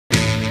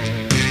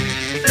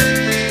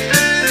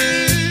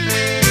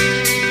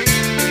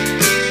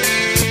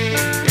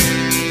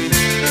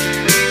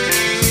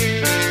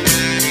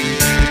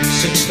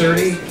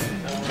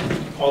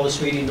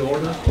this meeting to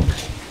order.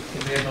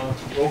 Can we have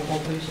a roll call,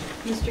 please?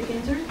 Mr.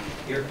 Kinzer?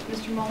 Here.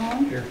 Mr.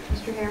 Malone? Here.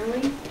 Mr.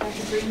 Harrelly?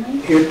 Dr.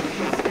 Greenlee? Here.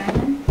 Ms.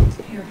 Diamond?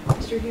 Here.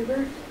 Mr.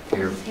 Hubert?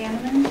 Here. Ms.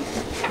 Hanneman? Ms.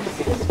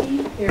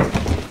 Fiskey? Here.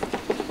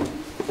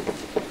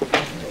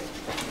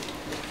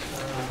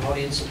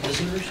 Audience of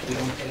visitors, we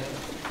don't have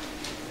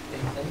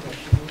anything.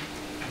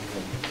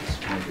 Just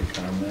make a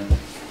comment.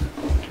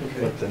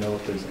 Okay. Let to know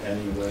if there's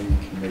any way you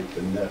can make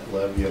the net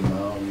levy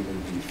amount either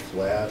be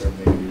flat or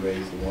maybe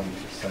raise the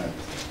 1%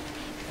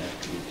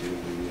 after you do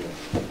the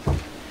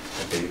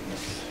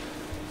abatements.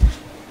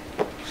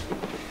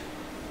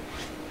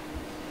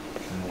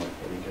 Kind of like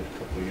what he did a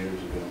couple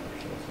years ago,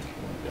 actually, I think he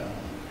went down.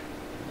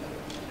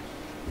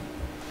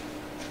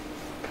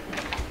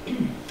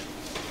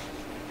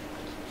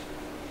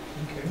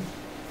 Okay.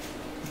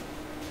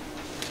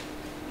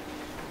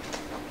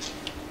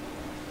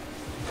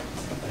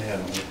 I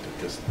haven't looked at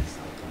this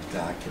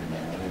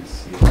document, I didn't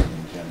see it on the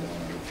agenda on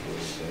the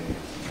other day.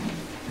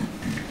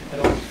 I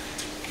don't,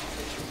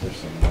 Is there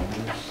some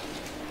numbers?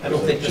 I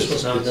don't think this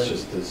was on It's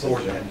just the this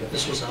board. agenda?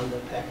 This was on the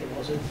packet,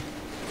 was it?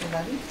 The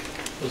levy?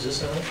 Was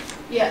this on it?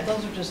 Yeah,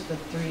 those are just the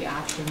three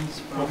options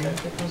from Okay.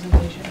 the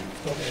presentation.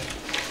 Okay.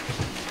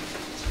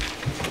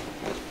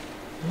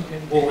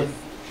 Okay, well, with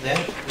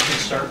that, we can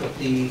start with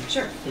the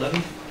Sure.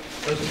 levy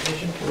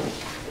presentation.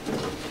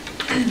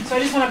 So I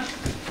just want to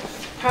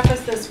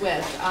preface this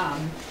with,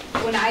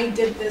 when I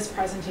did this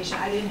presentation,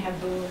 I didn't have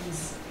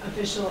Boone's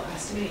official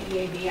estimated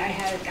EAV.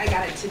 I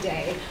got it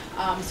today.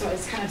 So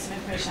it's kind of some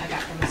information I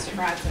got from Mr.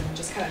 Bratz and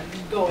just kind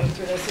of going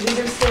through this. So these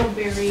are still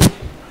very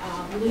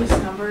loose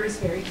numbers,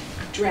 very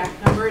draft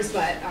numbers,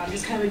 but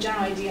just kind of a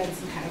general idea and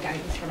some kind of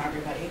guidance from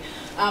everybody.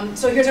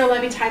 So here's our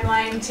levy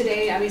timeline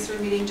today. Obviously,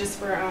 we're meeting just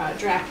for a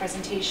draft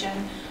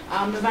presentation.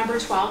 November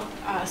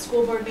 12th,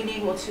 school board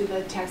meeting, we'll do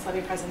the tax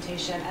levy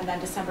presentation, and then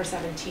December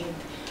 17th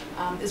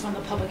is when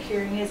the public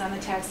hearing is on the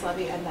tax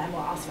levy, and then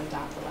we'll also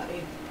adopt the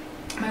levy.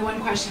 My one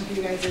question for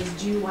you guys is,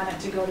 do you want it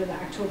to go to the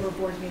October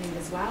board meeting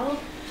as well?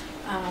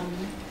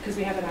 Because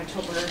we have an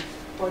October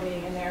board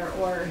meeting in there,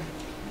 or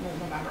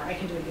November. I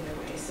can do it either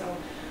way. So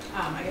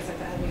I guess at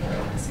the end we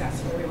can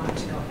discuss where we want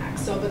to go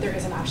next. So, but there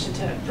is an option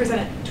to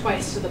present it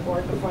twice to the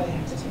board before they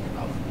have to take a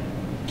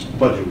vote.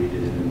 Budget, we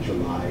did it in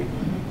July,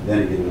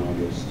 then again in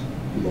August,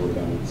 voted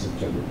on it in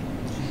September.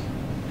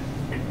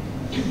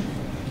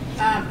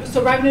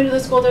 So revenue to the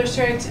school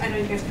district, I know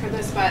you guys have heard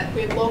this, but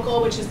we have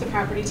local, which is the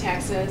property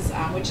taxes,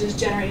 which is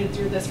generated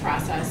through this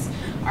process.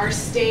 Our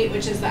state,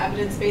 which is the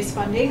evidence-based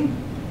funding,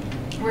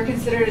 we're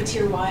considered a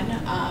tier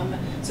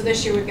 1. So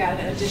this year we've got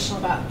an additional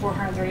about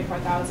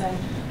 $434,000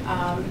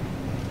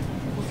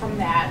 from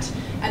that.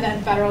 And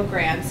then federal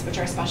grants, which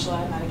are special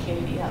ed,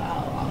 Medicaid, ELL,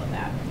 all of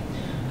that.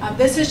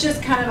 This is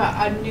just kind of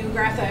a new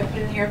graph that I put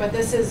in here, but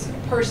this is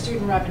per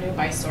student revenue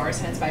by source,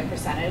 and it's by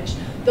percentage.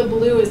 The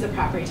blue is the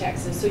property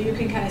taxes, so you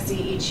can kind of see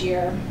each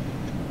year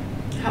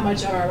how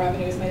much of our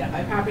revenue is made up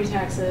by property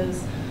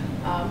taxes,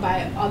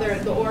 by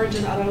the orange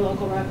is other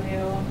local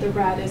revenue, the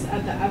red is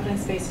the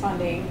evidence-based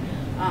funding.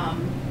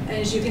 And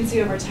as you can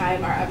see over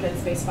time, our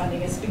evidence-based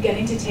funding is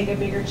beginning to take a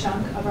bigger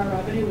chunk of our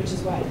revenue, which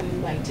is what we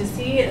like to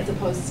see, as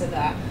opposed to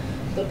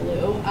the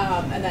blue.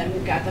 And then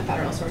we've got the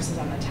federal sources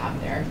on the top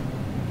there.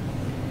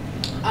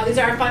 These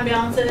are our fund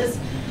balances.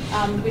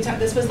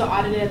 This was the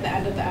audited at the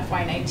end of the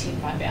FY19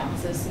 fund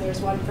balances. So there's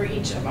one for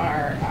each of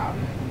our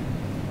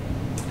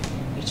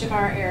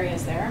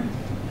areas there.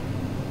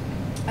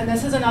 And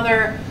this is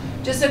another,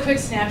 just a quick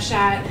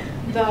snapshot.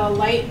 The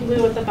light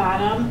blue at the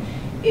bottom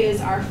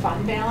is our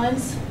fund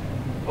balance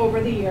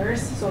over the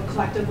years, so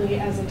collectively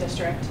as a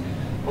district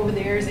over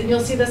the years. And you'll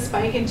see the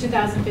spike in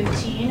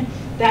 2015.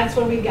 That's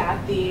when we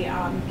got the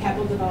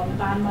capital development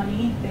bond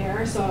money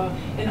there. So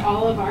in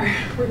all of our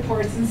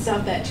reports and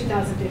stuff, that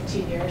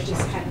 2015 year is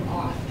just kind of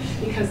off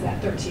because of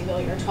that 13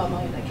 million or 12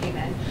 million that came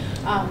in.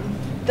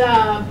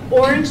 The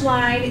orange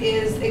line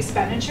is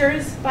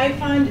expenditures by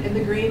fund, and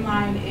the green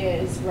line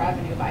is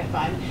revenue by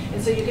fund.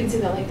 And so you can see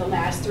that like the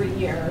last 3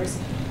 years,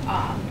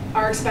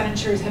 our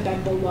expenditures have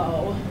been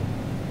below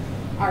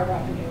our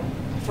revenue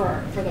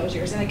for those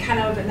years. And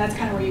that's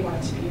kind of where you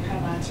want it to be. You kind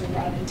of want it to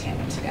run in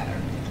tandem together.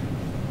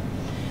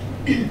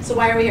 So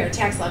why are we here?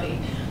 Tax levy.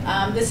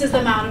 This is the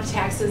amount of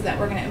taxes that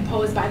we're going to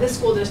impose by the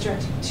school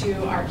district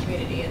to our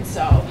community. And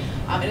so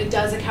and it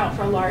does account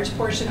for a large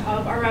portion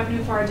of our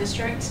revenue for our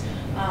district.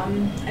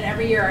 And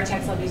every year our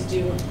tax levy is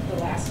due the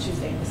last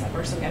Tuesday in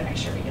December, so we got to make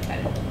sure we get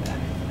that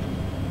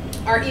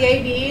implemented. Our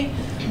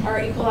EAV,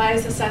 our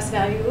equalized assessed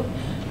value,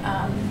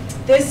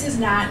 this is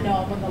not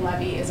known when the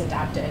levy is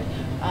adopted.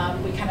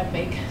 We kind of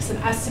make some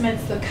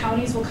estimates. The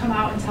counties will come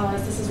out and tell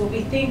us this is what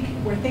we're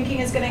thinking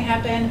is going to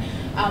happen.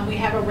 We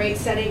have a rate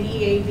setting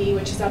EAV,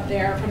 which is up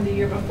there from the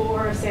year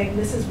before, of saying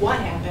this is what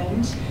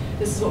happened.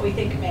 This is what we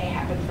think may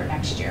happen for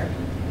next year.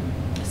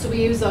 So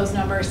we use those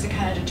numbers to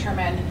kind of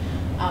determine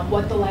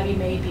what the levy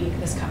may be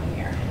this coming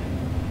year.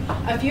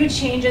 A few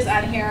changes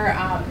on here.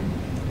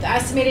 The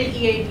estimated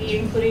EAV,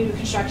 including new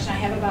construction, I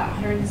have about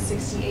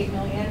 168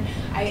 million.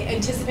 I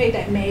anticipate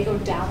that may go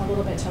down a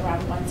little bit to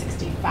around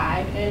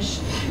 165-ish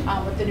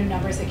with the new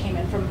numbers that came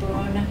in from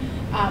Boone.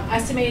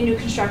 Estimated new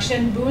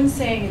construction, Boone's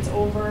saying it's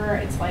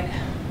like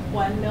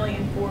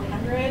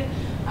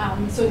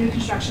 1,400,000. So new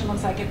construction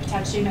looks like it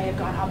potentially may have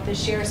gone up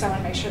this year, so I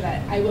want to make sure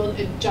that I will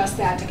adjust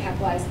that to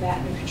capitalize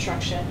that new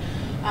construction.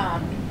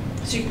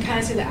 So you can kind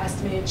of see the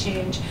estimated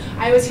change.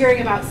 I was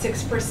hearing about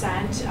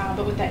 6%,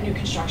 but with that new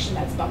construction,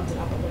 that's bumped it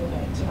up a little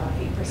bit to about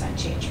 8%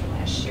 change from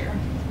last year.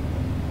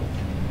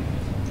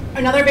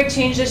 Another big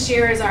change this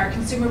year is our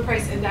consumer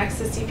price index,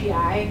 the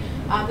CPI.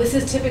 This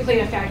is typically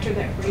a factor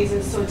that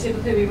raises, so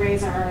typically we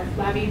raise our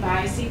levy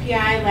by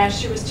CPI.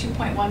 Last year was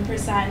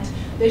 2.1%.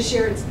 This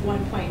year it's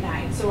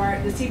 1.9. So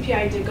the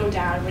CPI did go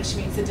down, which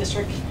means the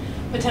district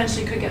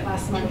potentially could get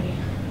less money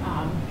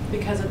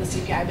because of the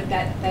CPI, but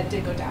that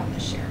did go down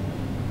this year.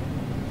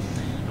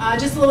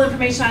 Just a little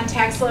information on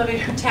tax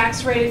levy or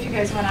tax rate. If you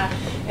guys want to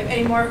have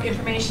any more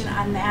information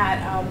on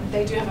that,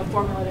 they do have a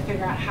formula to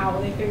figure out how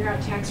they figure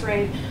out tax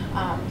rate.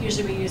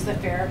 Usually we use the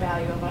fair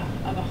value of a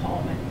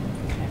home and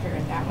kind of figure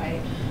it that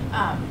way.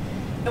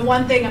 And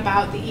one thing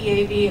about the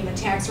EAV and the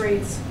tax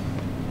rates,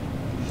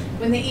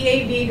 when the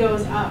EAV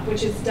goes up,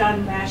 which is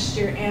done last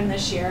year and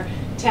this year,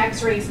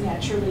 tax rates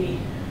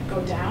naturally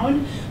go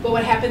down. But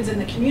what happens in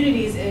the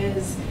communities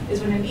is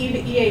when an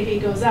EAV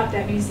goes up,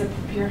 that means that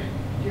your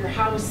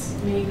house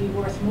may be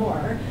worth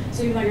more.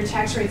 So even though your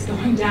tax rate's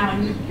going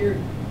down, you're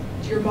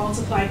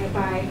multiplying it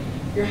by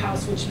your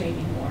house, which may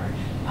be more.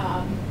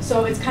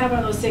 So it's kind of one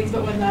of those things,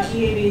 but when the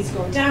EAVs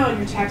go down,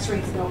 your tax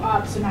rates go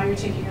up, so now you're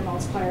taking your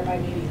multiplier by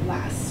maybe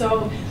less.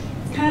 So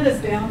it's kind of this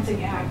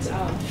balancing act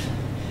of,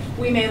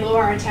 we may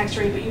lower our tax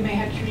rate, but you may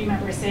have community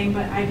members saying,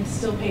 but I'm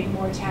still paying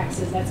more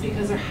taxes. That's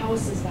because their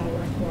house is now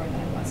worth more than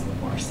it was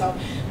before. So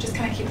just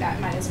kind of keep that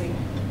in mind as we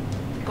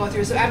go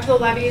through. So after the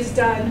levy is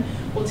done,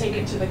 we'll take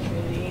it to the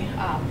community,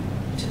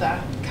 to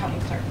the county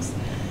clerks.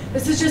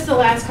 This is just the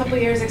last couple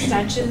of years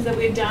extensions that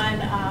we've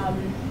done.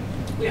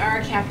 We are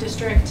a cap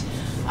district,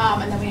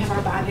 and then we have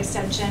our bond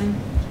extension,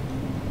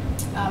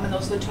 and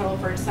those are the total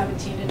for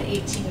 17 and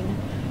 18.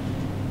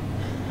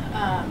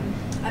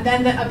 And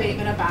then the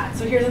abatement of bonds.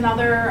 So here's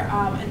another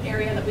an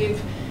area that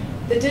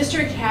the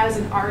district has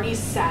an already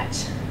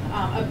set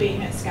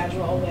abatement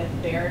schedule with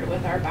Baird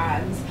with our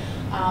bonds.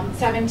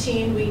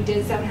 17, we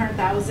did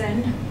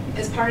 700,000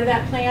 as part of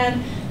that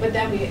plan, but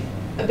then we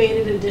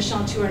abated an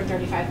additional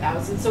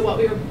 235,000. So what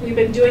we've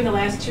been doing the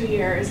last 2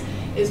 years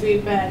is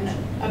we've been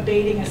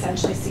abating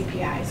essentially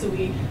CPI. So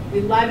we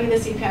levy the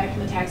CPI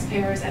from the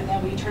taxpayers, and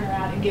then we turn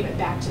around and give it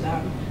back to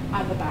them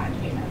on the bond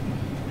payment.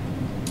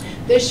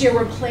 This year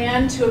we're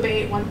planned to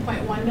abate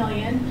 1.1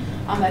 million.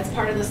 That's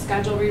part of the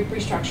schedule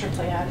restructure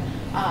plan.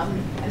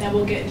 And then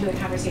we'll get into the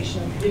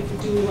conversation of if we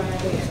do want to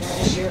abate it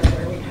this year,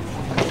 where we kind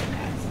of want to do that.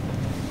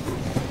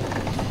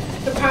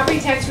 The property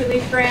tax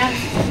relief grant,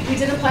 we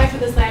did apply for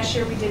this last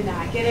year. We did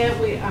not get it.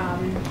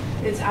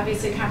 It's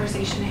obviously a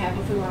conversation to have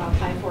if we want to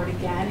apply for it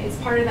again. It's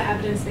part of the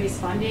evidence-based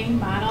funding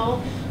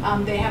model.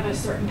 They have a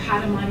certain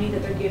pot of money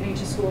that they're giving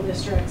to school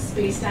districts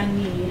based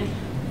on need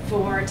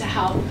to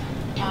help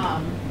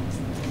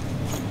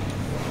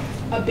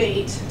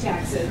abate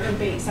taxes, or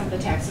abate some of the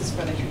taxes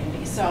for the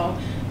community. So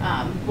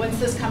once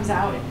this comes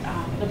out,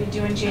 it'll be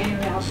due in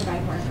January. I'll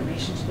provide more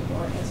information to the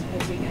board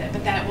as we get it.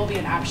 But that will be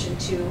an option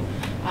too.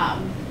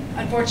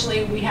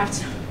 Unfortunately, we have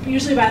to,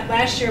 usually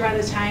last year by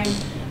the time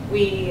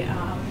we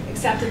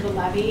accepted the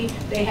levy,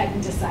 they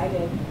hadn't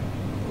decided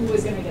who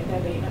was going to get the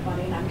abatement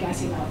money, and I'm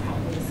guessing they'll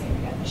probably the same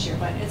again this year,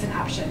 but it's an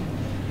option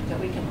that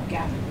we can look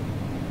at.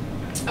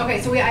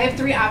 Okay, so I have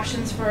 3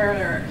 options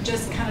for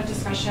just kind of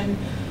discussion.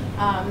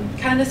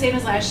 Kind of the same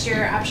as last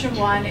year. Option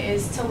 1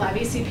 is to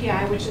levy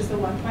CPI, which is the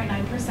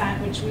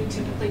 1.9%, which we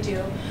typically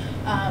do.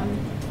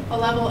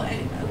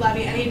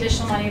 Levy any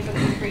additional money for the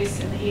increase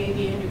in the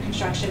EAV and new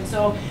construction.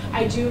 So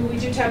we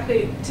do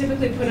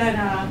typically put in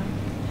a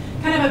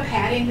kind of a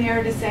padding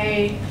there to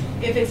say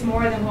if it's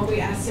more than what we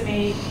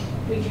estimate,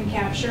 we can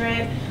capture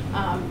it.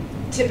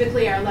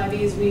 Typically our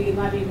levies, we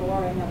levy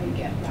more and then we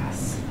get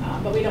less,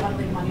 but we don't want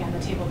to leave money on the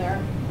table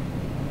there.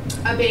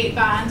 Abate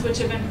bonds, which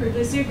have been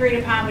previously agreed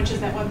upon, which is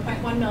that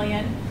 1.1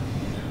 million.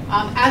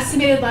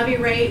 Estimated levy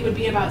rate would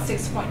be about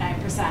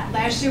 6.9%.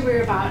 Last year we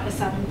were about a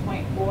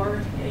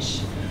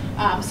 7.4-ish,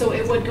 so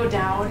it would go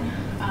down.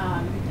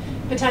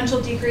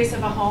 Potential decrease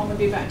of a home would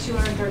be about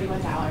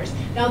 $231.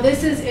 Now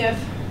this is if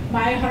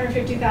my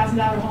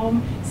 $150,000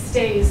 home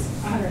stays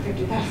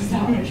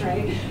 $150,000,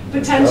 right?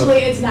 Potentially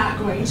it's not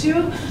going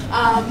to,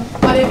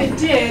 but if it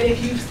did,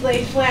 if you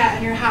laid flat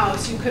on your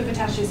house, you could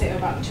potentially save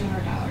about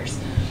 $200.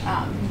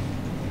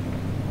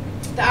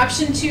 The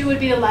option 2 would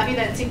be to levy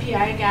that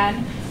CPI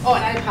again. Oh,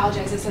 and I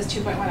apologize, it says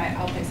 2.1,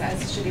 I'll fix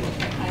that, it should be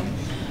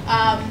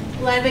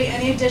 1.9. Levy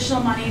any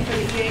additional money for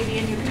the EAV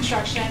and new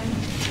construction.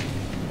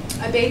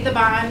 Abate the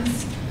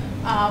bonds,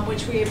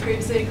 which we had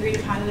previously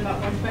agreed upon at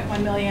about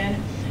 1.1 million.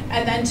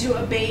 And then to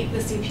abate the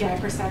CPI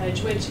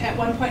percentage, which at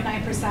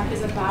 1.9%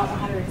 is about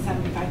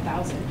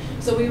 175,000.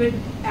 So we would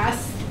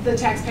ask the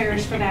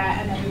taxpayers for that,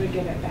 and then we would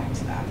give it back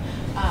to them.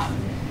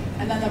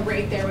 And then the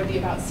rate there would be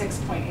about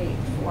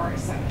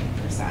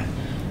 6.847%.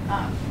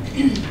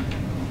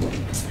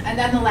 And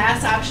then the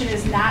last option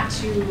is not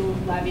to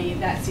levy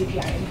that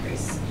CPI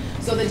increase.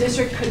 So the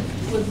district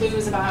would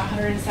lose about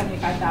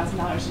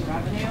 $175,000 in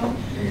revenue.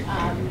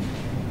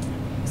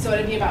 So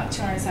it'd be about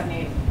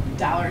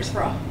 $278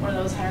 for one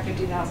of those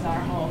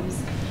 $150,000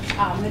 homes.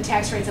 The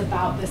tax rate's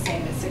about the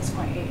same at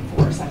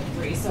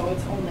 6.8473, so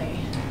it's only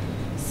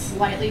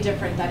slightly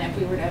different than if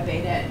we were to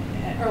abate it,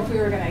 or if we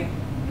were going to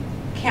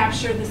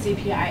capture the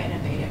CPI and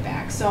abate it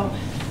back. So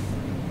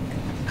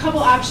a couple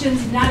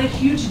options, not a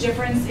huge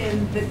difference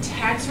in the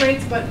tax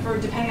rates, but for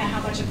depending on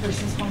how much a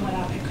person's home went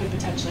up, it could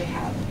potentially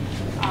have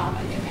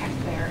an impact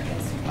there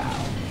as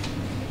well.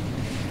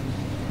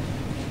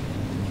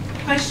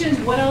 Questions?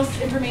 What else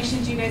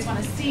information do you guys want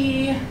to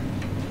see?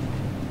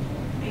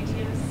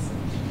 Ideas?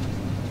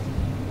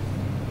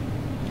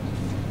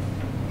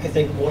 I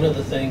think one of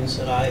the things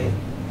that I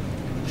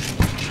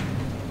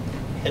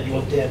had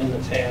looked at in the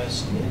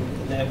past,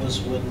 and that was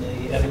when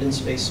the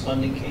evidence-based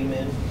funding came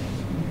in.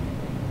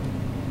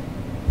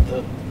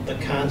 The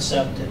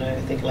concept, and I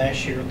think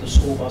last year the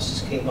school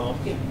buses came up,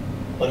 Yeah.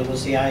 but it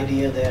was the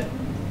idea that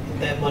if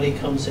that money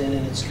comes in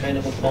and it's kind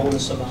of a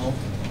bonus amount,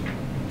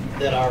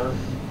 that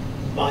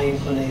my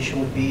inclination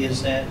would be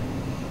is that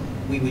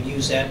we would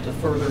use that to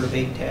further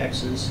abate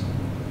taxes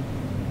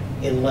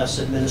unless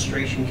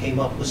administration came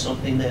up with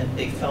something that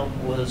they felt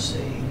was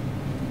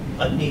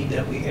a need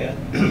that we had.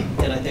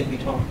 And I think we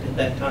talked at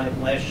that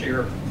time last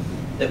year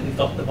that we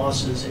felt the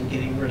buses and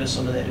getting rid of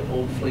some of that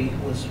old fleet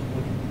would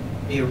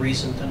be a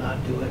reason to not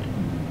do it.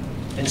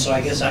 And so I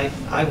guess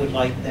I would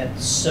like that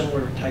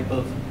similar type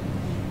of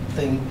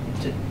thing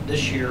to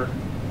this year,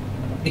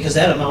 because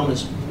that amount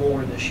is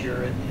more this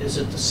year. Is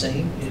it the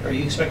same? Are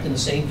you expecting the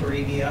same for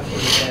EDF, or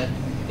is it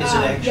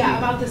actually? Yeah,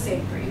 about the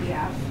same for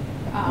EDF.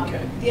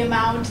 Okay. The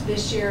amount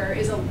this year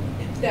is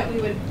that we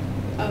would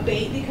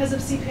abate because of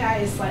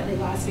CPI is slightly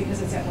less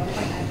because it's at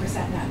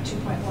 1.9%, not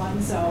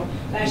 2.1. So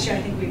last year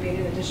I think we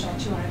abated an additional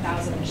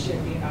 200,000. This year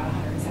would be about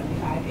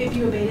 175 if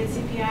you abated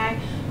CPI.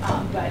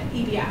 But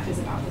EDF is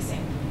about the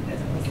same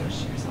as it was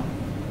last year. So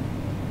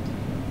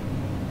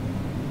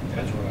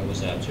That's where I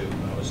was at too.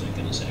 I was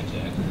thinking exactly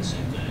the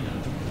same thing.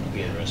 I'd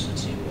be interested to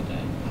see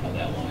how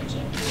that lines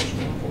up for us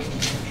going forward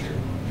next year.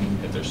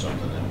 If there's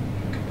something that we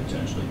could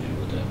potentially do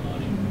with that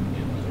money,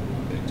 you know, they're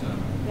one big time.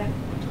 yeah,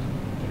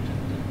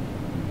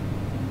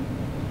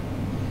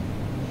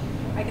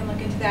 I can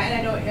look into that. And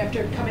I know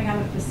after coming out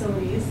of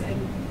facilities, and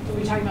we'll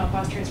be talking about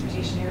bus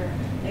transportation here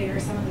later,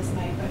 some of this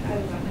might, but I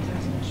was on the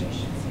tax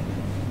administration.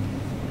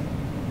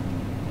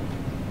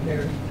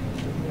 Mary?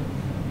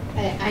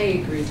 I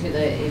agree too,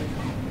 that if,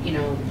 you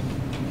know,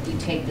 we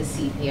take the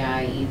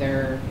CPI,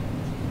 either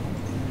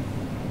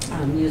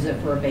use it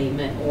for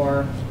abatement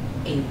or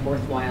a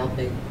worthwhile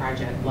big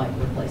project like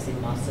replacing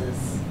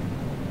buses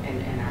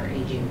and our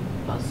aging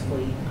bus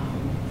fleet,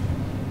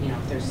 you know,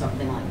 if there's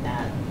something like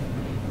that,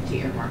 to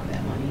earmark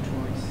that money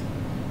towards.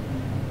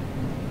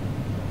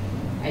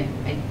 I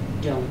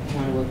don't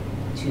want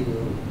to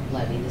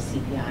levy the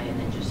CPI and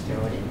then just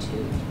throw it into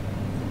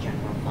the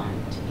general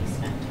fund to be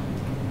spent on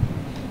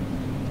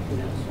who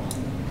knows what.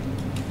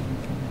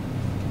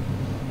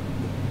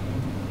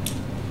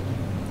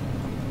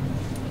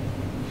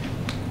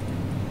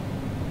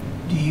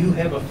 Do you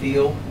have a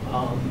feel?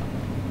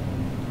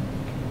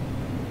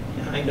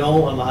 I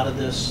know a lot of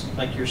this,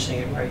 like you're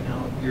saying right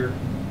now,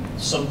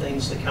 some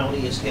things the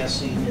county is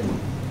guessing,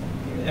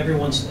 and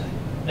everyone's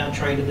not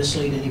trying to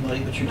mislead anybody,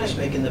 but you're just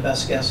Right. making the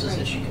best guesses Right.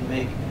 that you can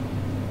make.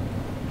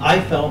 I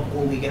felt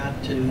when we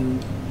got to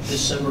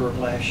December of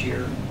last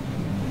year,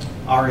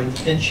 our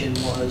intention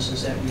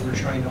is that we were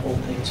trying to hold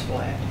things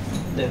flat.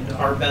 That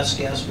our best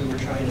guess, we were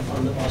trying to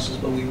fund the buses,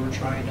 but we were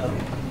trying to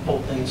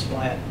hold things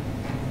flat.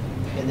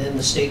 And then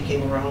the state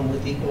came around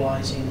with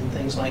equalizing and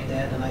things like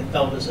that, and I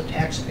felt as a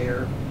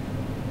taxpayer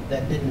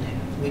that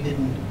we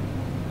didn't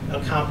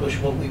accomplish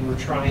what we were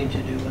trying to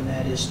do, and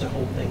that is to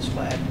hold things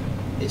flat.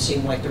 It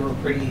seemed like there were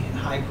pretty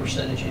high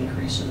percentage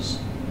increases.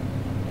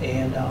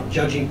 And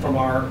judging from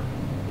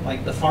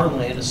the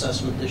farmland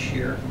assessment this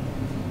year,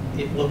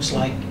 it looks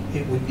like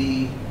it would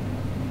be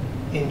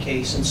in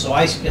case. And so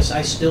I guess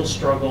I still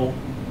struggle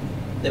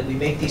that we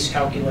make these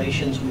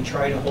calculations, we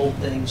try to hold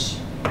things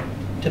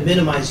to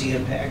minimize the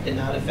impact and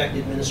not affect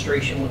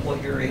administration with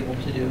what you're able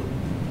to do.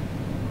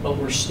 But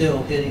we're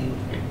still hitting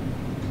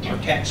our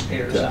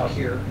taxpayers out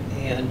here.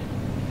 And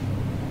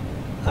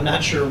I'm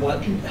not sure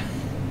what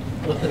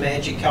the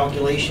magic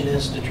calculation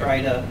is to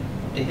try to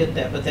hit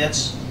that, but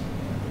that's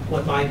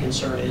what my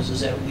concern is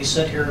that we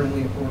sit here and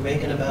we're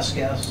making a best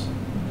guess.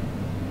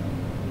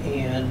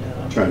 And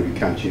Trying to be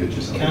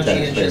conscientious of the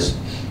taxpayer.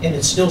 and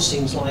it still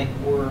seems like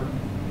we're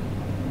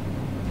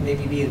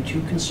maybe being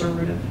too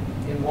conservative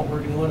in what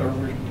we're doing, or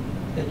we're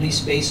at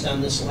least based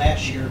on this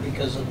last year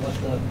because of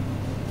what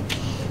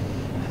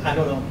I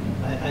don't know.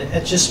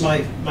 It's just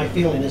my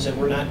feeling is that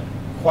we're not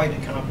quite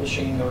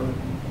accomplishing or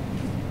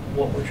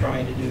what we're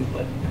trying to do,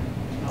 but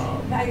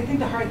I think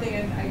the hard thing,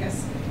 and I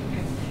guess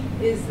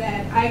is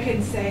that I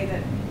can say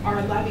that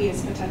our levy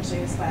is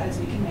potentially as flat as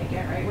we can make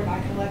it, right? We're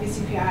not gonna levy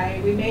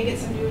CPI, we may get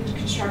some new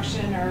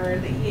construction, or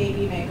the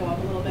EAV may go up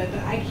a little bit,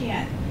 but I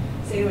can't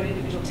say to an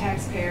individual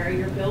taxpayer,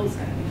 your bill's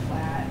gonna be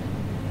flat,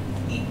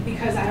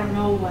 because I don't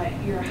know what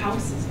your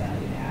house is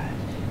valued at.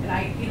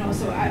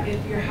 And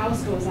if your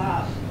house goes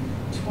up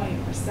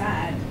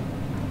 20%,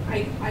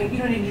 you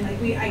know what I mean,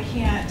 like I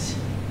can't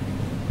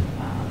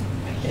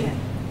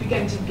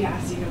begin to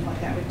guess even what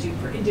that would do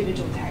for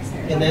individual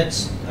taxpayers. And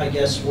that's, I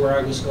guess, where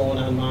I was going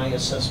on my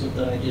assessment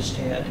that I just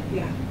had.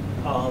 Yeah.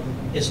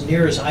 As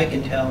near as I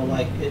can tell,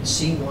 like, it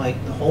seemed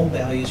like the home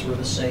values were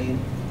the same,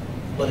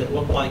 but it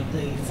looked like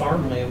the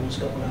farmland was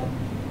going up.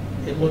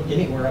 It looked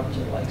anywhere up to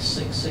like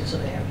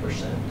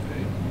 6.5%.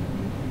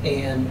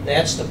 And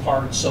that's the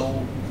part,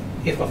 so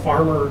if a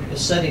farmer is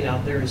sitting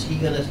out there, is he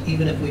gonna,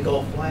 even if we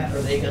go flat,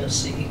 are they gonna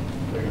see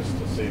They're gonna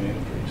still see an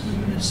increase.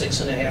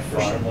 6.5%?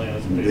 Farmland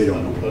is They based don't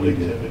on know what we did.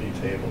 productivity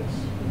tables.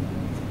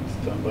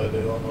 It's done by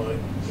the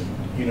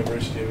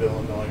University of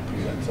Illinois,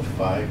 presents a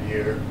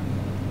 5-year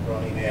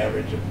running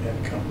average of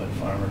income that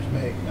farmers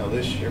make. Now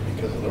this year,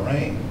 because of the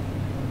rain,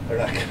 they're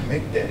not gonna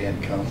make that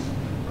income.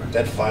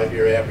 That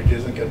 5-year average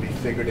isn't gonna be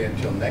figured in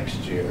until next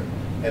year,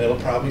 and it'll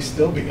probably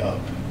still be up.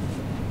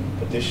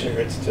 But this year,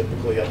 it's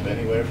typically up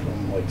anywhere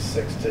from like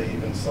 6 to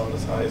even some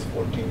as high as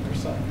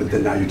 14%. But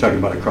then now you're talking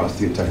about across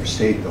the entire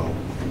state though.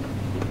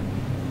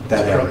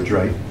 That That's average,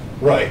 right?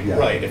 Right, Yeah.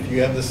 right. If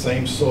you have the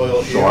same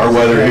soil here. So our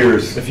weather here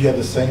is- If you have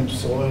the same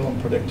soil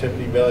and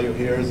productivity value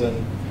here as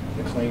in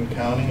McLean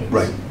County,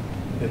 Right.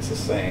 it's the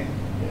same,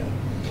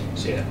 yeah.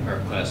 See, our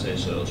Class A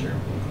soils here in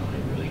Blue County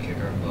really kick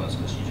our butts,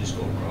 because you just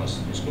go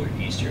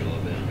east here a little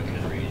bit in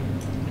McHenry,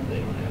 and they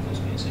don't have those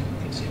same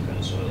kind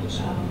of soils.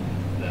 So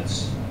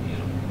that's,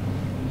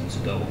 it's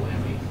a double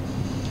whammy.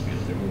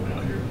 They're moving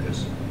out here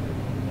because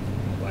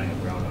they're buying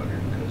up ground out here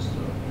because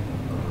the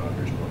ground out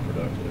here is more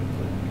productive,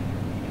 but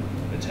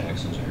the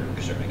taxes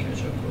are starting to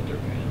catch up to what they're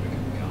paying in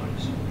McHenry County.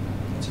 So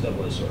it's a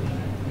double-edged sword.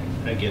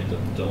 I get the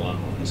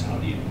dilemma is how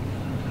do you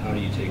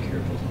take care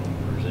of both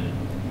homeowners and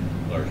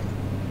large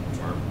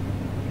farm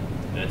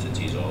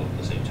entities all at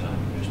the same time?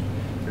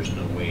 There's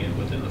no way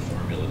within the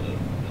formula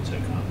to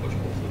accomplish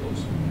both of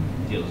those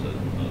deals,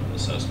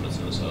 assessments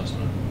and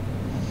assessment.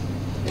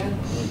 Yeah.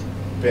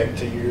 Back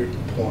to your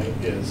point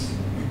is,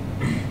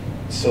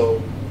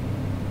 so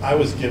I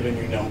was giving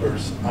you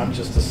numbers, I'm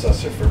just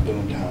assessor for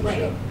Boone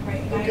Township.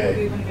 Right.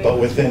 Okay, but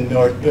within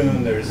North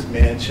Boone, there's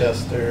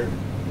Manchester,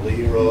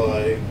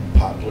 Leroy,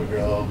 Poplar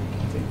Grove,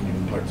 I think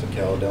even parts of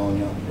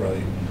Caledonia,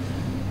 right?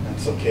 And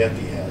so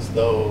Kathy has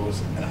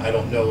those, and I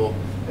don't know,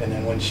 and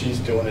then when she's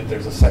doing it,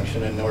 there's a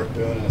section in North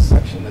Boone and a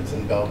section that's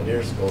in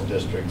Belvedere School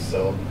District,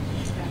 so.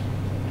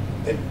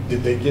 And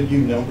did they give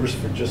you numbers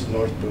for just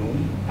North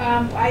Boone?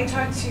 I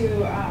talked to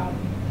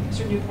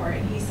Mr. Newport,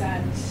 and he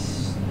sent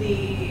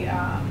the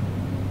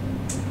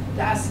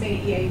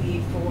estimated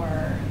EAV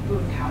for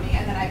Boone County,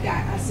 and then I've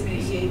got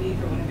estimated EAV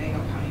for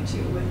Winnebago County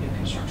too, with new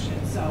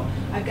construction. So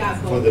I've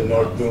got both. For the of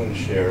North those. Boone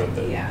share of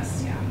it?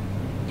 Yes, yeah.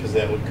 Because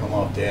that would come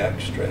off the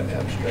abstract,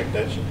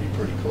 that should be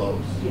pretty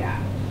close.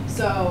 Yeah.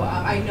 So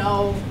I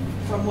know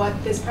from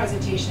what this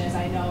presentation is,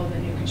 I know the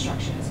new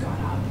construction has gone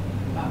up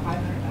about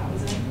 500,000.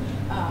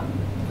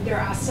 Their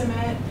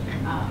estimate,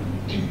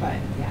 but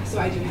yeah, so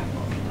I do have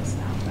both of those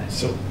now. But.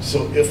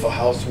 So if a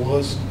house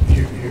was,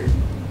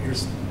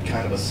 here's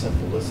kind of a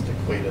simplistic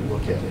way to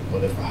look at it,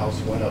 but if a house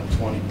went up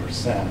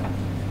 20%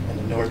 and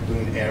the North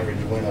Boone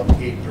average went up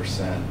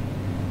 8%,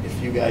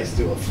 if you guys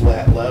do a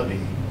flat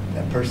levy,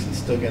 that person's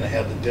still gonna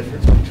have the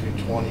difference between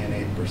 20 and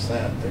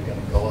 8%. They're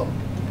gonna go up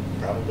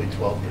probably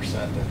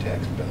 12% their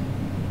tax bill.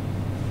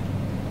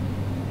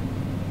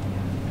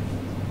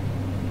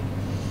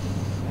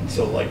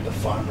 So like the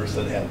farmers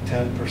that have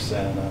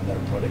 10% on their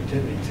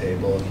productivity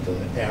table, if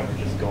the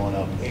average is going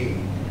up 8,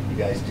 you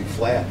guys do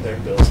flat, their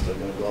bill's still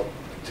gonna go up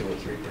 2 or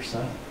 3%.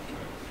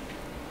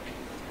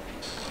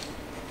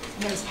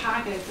 And there's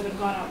pockets that have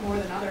gone up more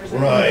than others.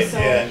 Right, So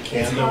yeah, and it's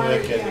Candlewick hard,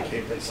 and yeah. the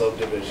Capron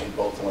subdivision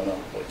both went up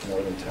like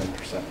more than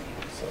 10%,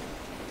 so.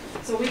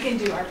 So we can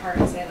do our part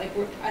and say, like,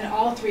 on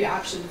all three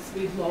options,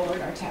 we've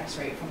lowered our tax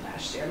rate from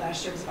last year.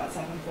 Last year was about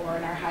 7.4,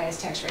 and our highest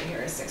tax rate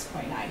here is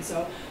 6.9.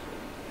 So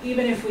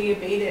even if we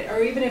abated,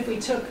 or even if we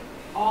took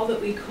all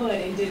that we could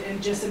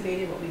and just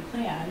abated what we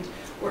planned,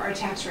 where our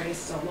tax rate is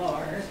still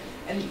lower,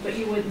 but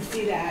you wouldn't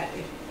see that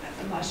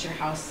unless your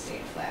house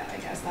stayed flat. I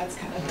guess that's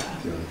kind of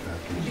The other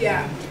factors.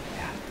 yeah.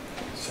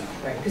 So.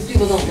 Right, because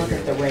people don't look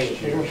at the rate,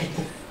 they look at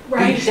the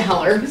Right.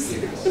 dollars. Last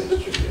year you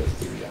have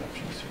 3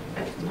 options here.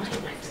 I've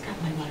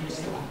got my money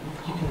still out my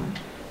car.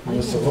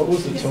 Melissa, what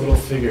was the total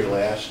figure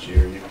last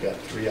year? You've got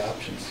 3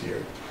 options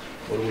here.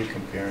 What are we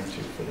comparing to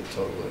for the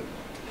total?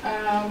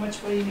 What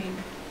do you mean?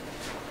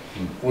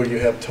 Where you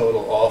have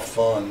total all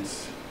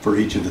funds. For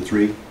each of the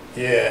 3?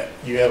 Yeah,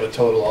 you have a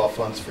total all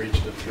funds for each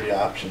of the 3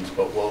 options,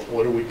 but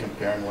what are we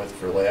comparing with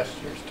for last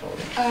year's total?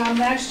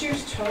 Last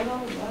year's total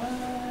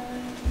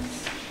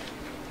was.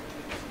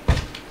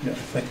 Yeah, I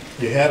think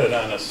you had it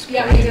on a screen,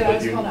 Yeah, I did. I but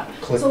was you pulling up.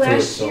 clicked So through it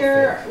last so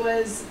year fast.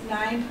 was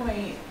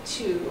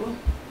 9.2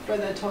 for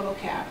the total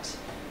capped.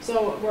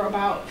 So we're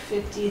about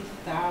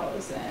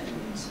 50,000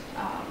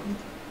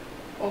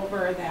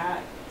 over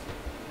that.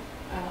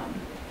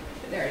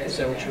 There it is. Is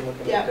that right what there. you're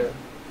looking Yep. at there?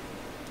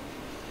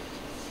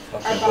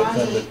 Okay, Our but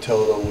then bond- the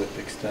total with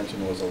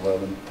extension was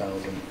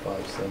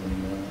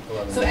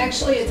 11,579. So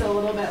actually, it's a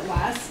little bit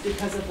less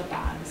because of the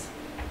bonds,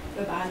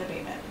 the bond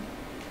abatement.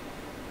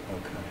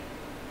 Okay.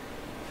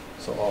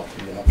 So all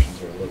three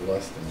options are a little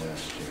less than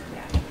last year,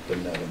 Yeah. the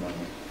net amount.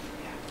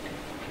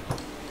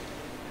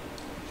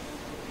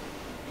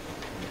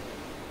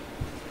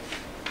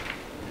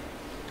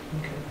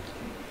 Okay.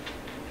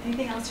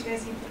 Anything else you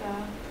guys need for the,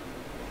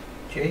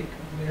 Jake,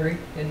 Mary,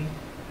 any?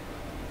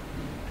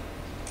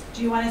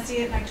 do you want to see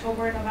it in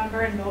October,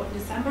 November, and vote in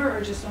December,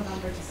 or just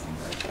November,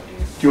 December?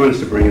 What Do you want us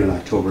to bring it in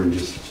October and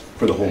just,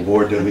 for the whole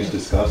board to at least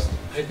discuss?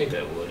 I think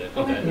I would.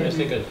 Okay. I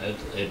think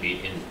it'd be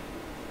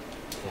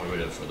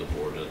informative for the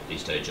board to at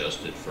least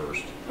digest it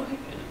first, Okay,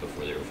 and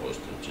before they were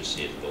supposed to just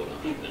see it and vote on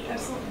it. in November.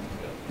 absolutely.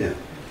 Yeah. Yeah,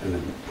 and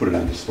then put it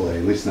on display.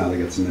 At least now they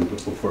get some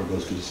input before it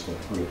goes to display.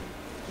 Okay.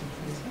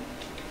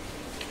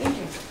 Thank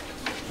you.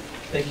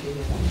 Thank you.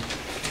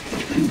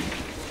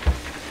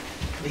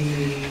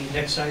 The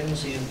next item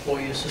is the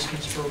employee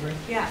assistance program.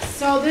 Yeah,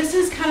 so this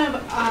is kind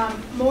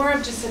of more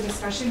of just a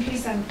discussion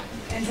piece and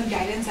some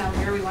guidance on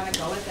where we want to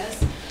go with this.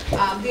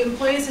 The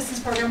Employee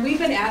Assistance Program, we've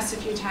been asked a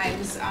few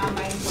times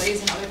by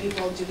employees and other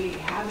people, do we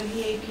have an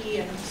EAP,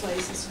 an Employee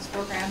Assistance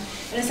Program?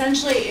 And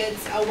essentially,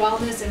 it's a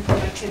wellness and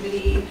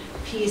productivity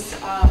piece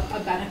of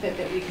a benefit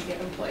that we can give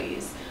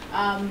employees.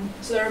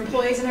 So their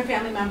employees and their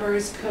family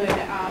members could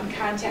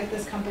contact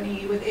this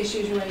company with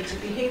issues related to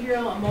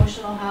behavioral,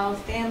 emotional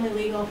health, family,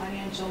 legal,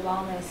 financial,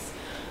 wellness,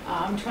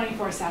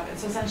 24/7.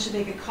 So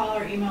essentially they could call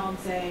or email and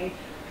say,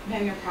 I'm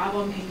having a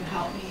problem, can you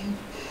help me?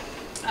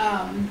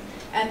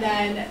 And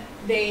then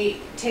they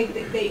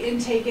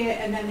intake it,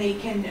 and then they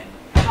can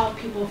help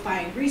people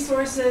find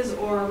resources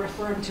or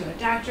refer them to a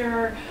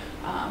doctor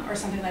or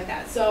something like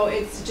that. So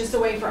it's just a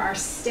way for our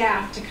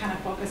staff to kind of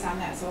focus on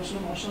that social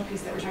emotional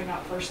piece that we're talking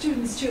about for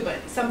students too, but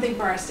something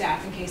for our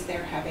staff in case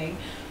they're having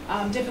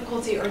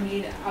difficulty or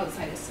need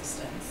outside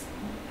assistance.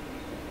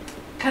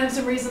 Kind of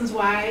some reasons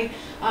why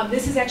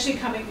this is actually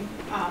coming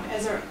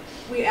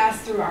we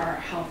asked through our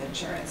health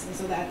insurance, and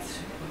so that's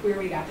where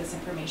we got this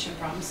information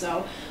from.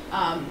 So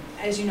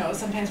as you know,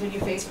 sometimes when you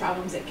face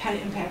problems, it can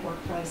impact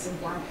workplace and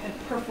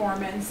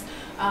performance,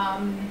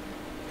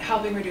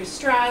 helping reduce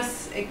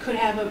stress. It could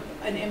have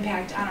an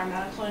impact on our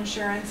medical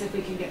insurance if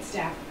we can get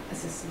staff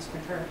assistance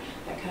quicker,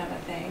 that kind of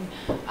a thing.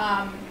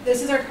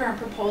 This is our current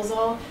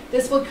proposal.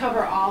 This will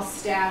cover all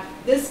staff.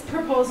 This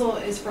proposal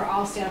is for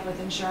all staff with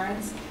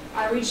insurance.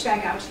 I reached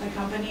back out to the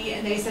company,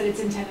 and they said it's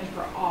intended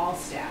for all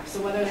staff.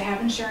 So whether they have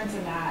insurance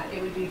or not,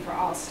 it would be for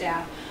all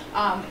staff.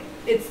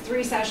 It's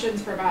 3 sessions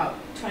for about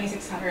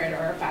 $2,600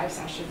 or 5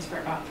 sessions for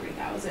about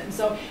 $3,000.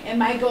 So it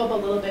might go up a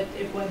little bit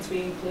if once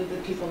we include the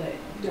people that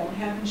don't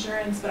have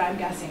insurance, but I'm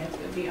guessing it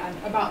would be on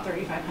about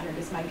 $3,500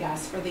 is my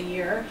guess for the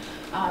year.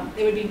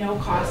 It would be no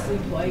cost to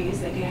employees.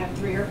 They could have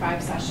 3 or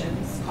 5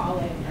 sessions, call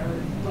in or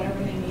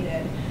whatever they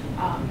needed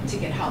to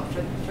get help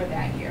for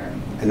that year.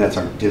 And that's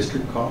our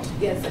district cost?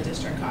 Yes, the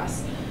district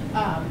costs.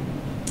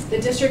 The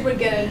district would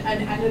get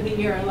an end of the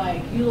year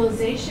like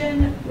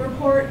utilization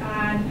report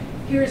on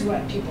here's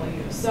what people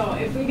use. So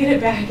if we get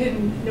it back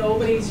and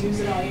nobody's used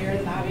it all year,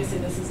 then obviously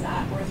this is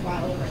not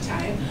worthwhile over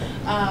time.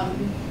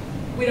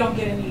 We don't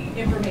get any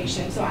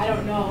information, so I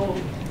don't know.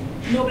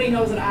 Nobody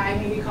knows that I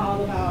maybe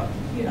called about,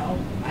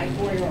 my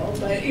 4-year-old,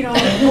 but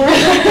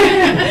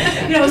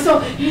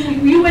so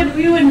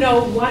we would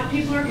know what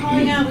people are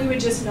calling out. We would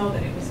just know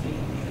that it was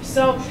being used.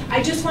 So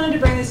I just wanted to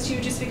bring this to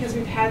you just because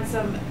we've had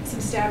some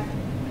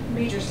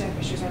major staff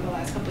issues over the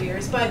last couple of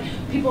years, but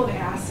people have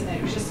asked, and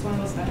it was just one of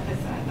those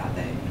benefits that I thought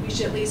that we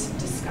should at least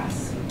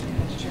discuss and kind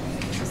of determine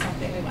if this was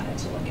something we wanted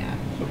to look at.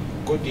 So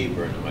go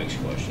deeper into Mike's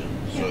question.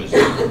 So is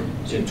it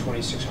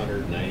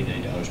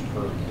 $2,699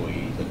 per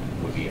employee that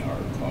would be our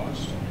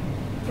cost?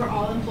 For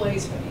all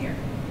employees for the year.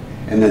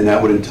 And then that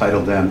would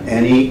entitle them,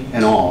 any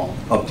and all,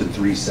 up to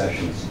 3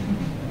 sessions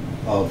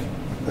of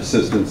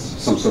assistance,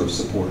 some sort of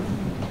support.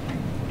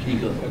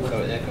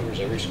 That covers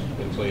every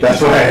employee.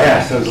 That's what I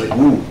asked. I was like,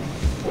 ooh.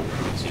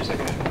 Seems like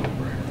a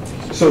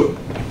no-brainer. So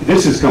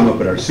this has come up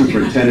at our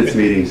superintendent's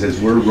meetings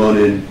as we're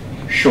running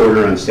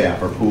shorter on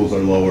staff. Our pools are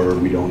lower,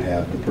 we don't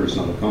have the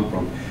personnel to come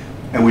from.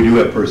 And we do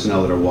have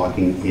personnel that are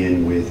walking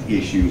in with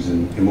issues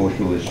and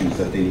emotional issues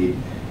that they need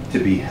to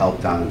be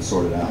helped on and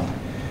sorted out.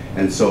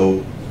 And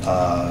so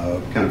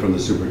kind of from the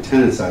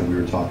superintendent side, we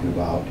were talking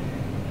about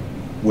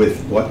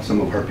with what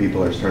some of our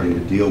people are starting to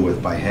deal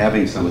with by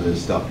having some of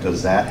this stuff,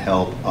 does that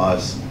help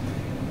us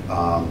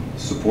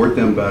support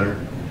them better,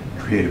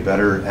 create a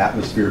better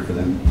atmosphere for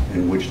them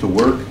in which to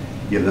work,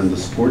 give them the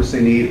supports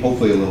they need,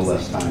 hopefully a little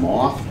less time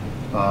off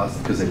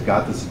because they've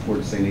got the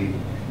supports they need,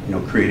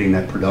 creating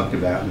that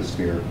productive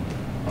atmosphere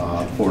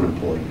for an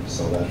employee.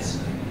 So that's,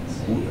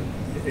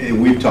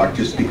 we've talked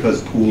just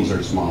because pools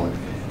are smaller,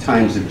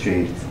 times have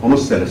changed,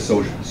 almost at a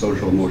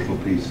social emotional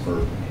piece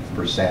for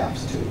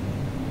staffs too.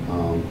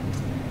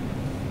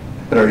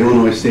 At our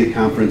Illinois State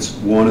Conference,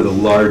 one of the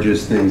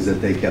largest things that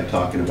they kept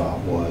talking about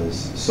was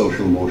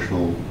social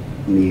emotional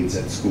needs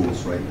at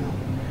schools right now.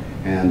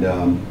 And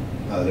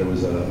there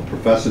was a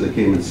professor that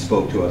came and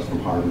spoke to us from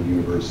Harvard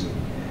University.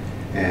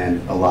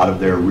 And a lot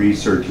of their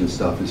research and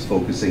stuff is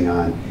focusing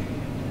on,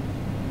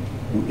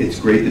 it's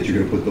great that you're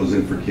going to put those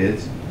in for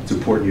kids. It's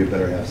important you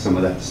better have some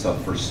of that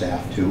stuff for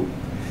staff too.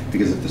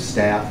 Because if the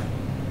staff,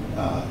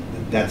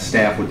 that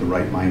staff with the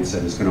right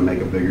mindset is going to make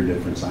a bigger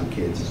difference on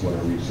kids, is what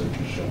our research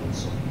has shown.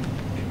 So,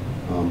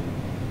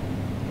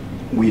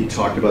 we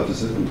talked about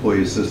this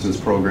employee assistance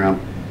program.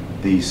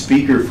 The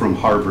speaker from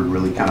Harvard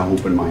really kind of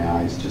opened my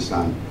eyes just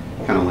on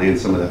kind of laying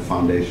some of that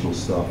foundational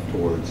stuff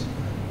towards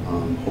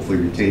hopefully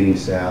retaining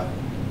staff,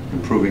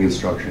 improving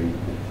instruction,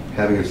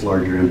 having a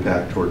larger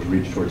impact towards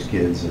reach towards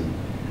kids.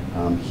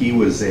 And he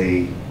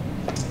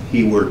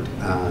worked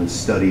on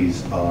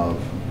studies of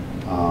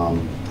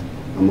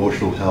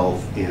emotional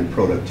health and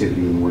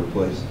productivity in the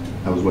workplace.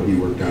 That was what he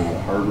worked on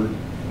at Harvard.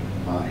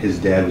 His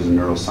dad was a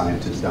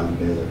neuroscientist down at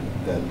Baylor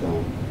that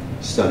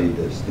studied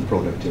this, the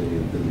productivity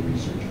and did the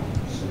research on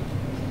it. So,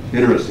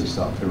 interesting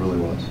stuff, it really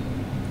was.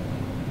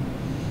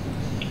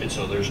 And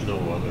so there's no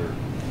other,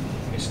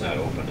 it's not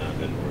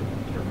open-ended,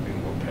 or there would be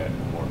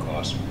more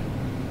cost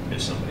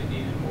if somebody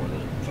needed more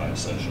than 5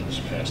 sessions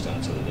passed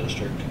on to the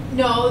district?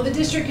 No, the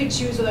district could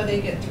choose whether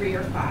they get 3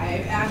 or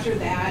 5. After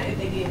that, if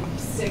they need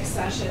 6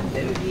 sessions,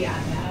 it would be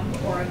on them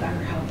or a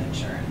better health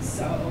insurance.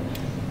 So,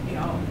 you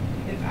know,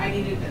 if I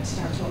needed to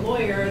talk to a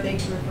lawyer, they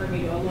could refer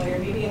me to a lawyer,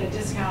 maybe at a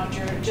discount,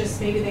 or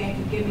just maybe they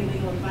could give me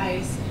legal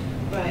advice.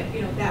 But,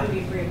 you know, that would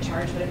be free of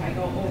charge. But if I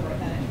go over,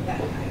 then I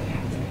would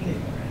have to pay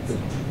for it.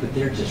 But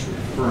they're just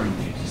referring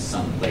you to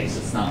some place.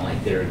 It's not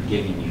like they're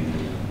giving you.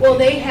 Well,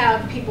 they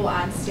have people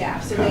on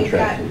staff, so they've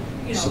got, Contracted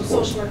you know,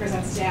 support. social workers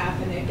on staff,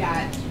 and they've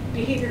got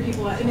behavior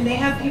people, I mean, they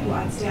have people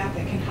on staff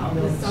that can help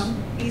with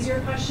some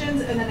easier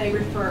questions, and then they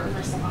refer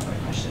for some other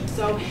questions.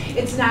 So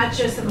it's not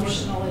just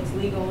emotional, it's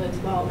legal, it's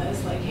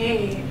wellness, like,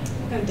 hey,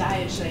 what kind of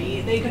diet should I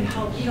eat? They can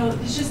help, you know,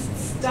 it's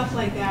just stuff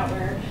like that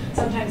where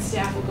sometimes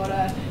staff will go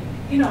to,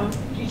 you know,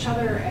 each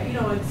other, you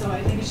know, and so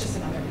I think it's just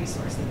another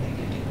resource that they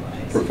could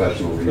utilize.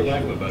 Professional For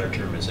lack of research. a better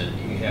term, is that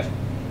you have,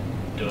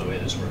 the way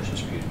this works is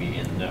for you to be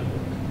in the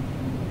network,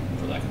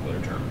 for lack of a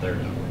better term, their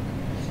network.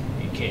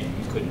 You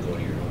couldn't go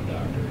to your own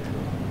doctor, your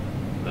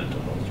own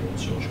mental health, your own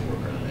social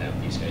worker, and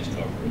have these guys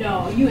covered.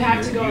 No, you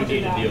have to go through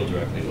You that. need to deal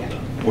directly with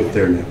them. With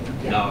their network.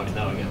 Yeah.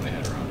 Now I get my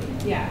head around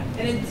it. Yeah,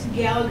 and it's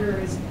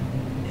Gallagher's,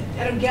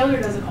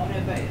 Gallagher doesn't own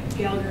it, but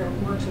Gallagher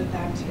works with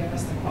them to give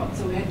us the quote.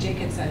 So we had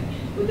Jacobson,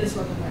 would this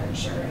work with our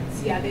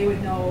insurance? Yeah, they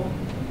would know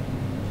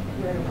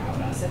where to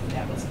route us if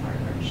that was part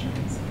of our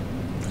insurance.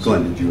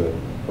 Glenn, did you have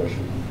a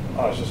question?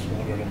 I was just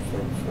wondering if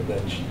for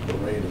that cheaper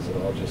rate, is it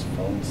all just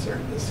phone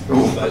service for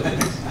Oh.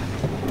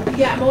 sessions?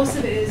 Yeah, most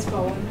of it is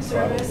phone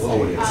service.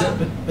 Probably. Oh,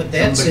 it is. But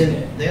that's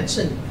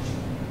Somebody-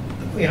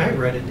 the way I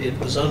read it, it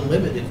was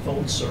unlimited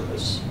phone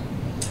service.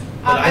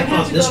 But I'd I have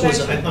thought to this go was,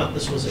 back to- I thought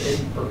this was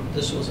an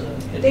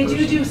in-person. They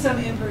do some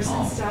in-person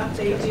Oh. stuff.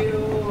 They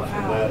do,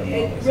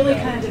 it really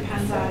kind of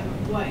depends on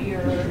what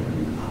your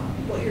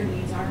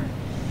needs are.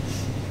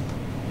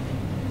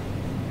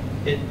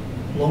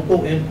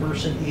 Local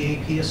in-person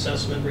EAP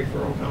assessment,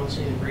 referral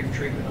counseling, and brief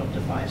treatment up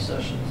to 5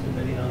 sessions,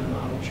 depending on the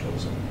model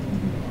chosen.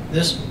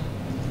 This,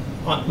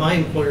 my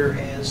employer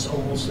has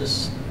almost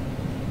this,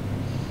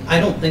 I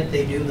don't think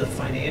they do the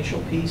financial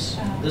piece.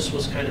 This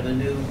was kind of a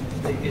new,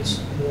 it's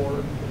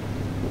more,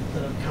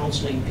 the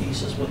counseling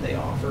piece is what they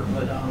offer,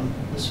 but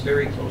it's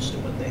very close to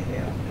what they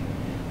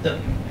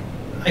have.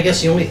 I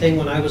guess the only thing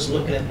when I was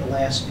looking at the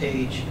last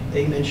page,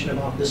 they mentioned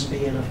about this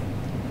being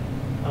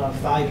a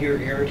 5-year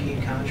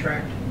guaranteed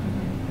contract.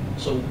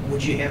 So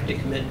would you have to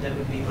commit, that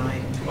would be my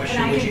question,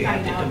 And I would can you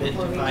have find to out commit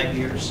before to we 5 do.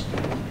 years?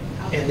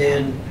 I'll And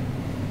then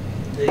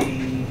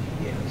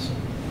so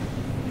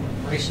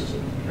prices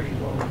are pretty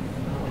low.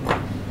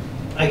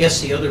 I guess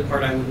the other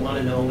part I would want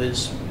to know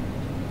is,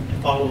 to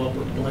follow up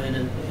with Glenn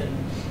and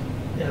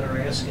are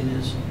asking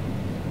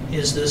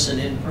is this an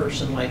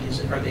in-person, like,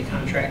 are they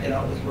contracted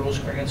out with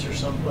Rosecrans or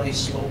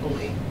someplace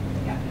locally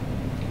Yeah.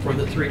 for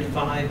the 3 to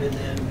 5, and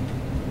then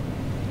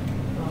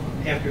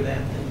after that,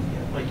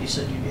 then, like you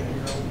said, you'd be on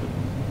your own.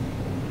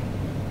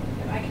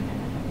 I can.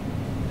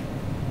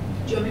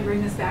 Do you want me to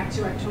bring this back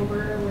to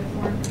October with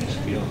more information?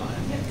 If you don't mind.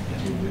 Yep.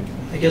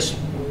 I guess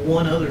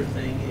one other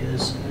thing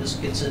is, this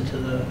gets into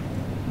the,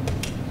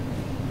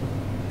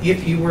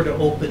 if you were to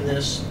open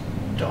this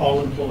to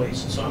all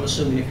employees, so I'm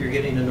assuming if you're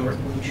getting a North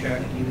Blue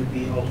check, you would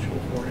be eligible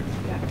for it.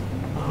 Yeah.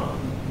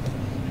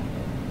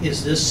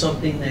 Is this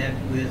something that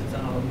with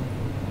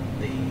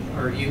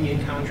our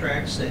union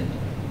contracts that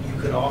you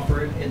could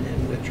offer it and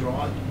then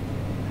withdraw it,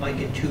 like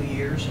in 2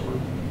 years, or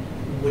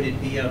would it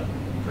be a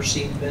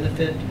perceived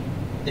benefit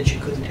that you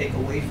couldn't take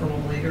away from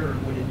them later, or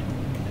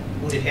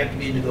would it have to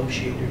be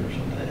negotiated or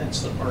something?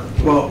 That's the part.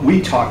 Well, we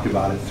talked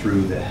about it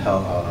through the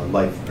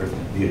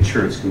the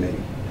insurance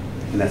committee,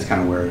 and that's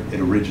kind of where it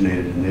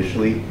originated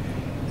initially.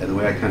 And the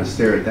way I kind of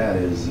stare at that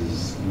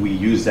is we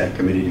use that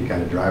committee to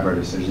kind of drive our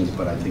decisions,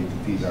 but I think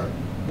that these are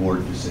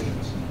board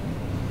decisions.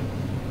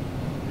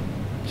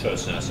 So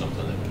it's not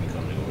something that would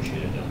become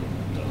negotiated down.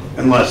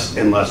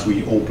 Unless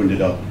we opened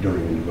it up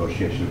during a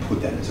negotiation and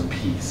put that as a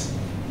piece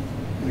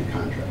in a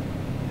contract.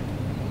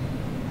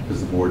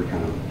 Because the board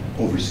kind of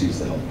oversees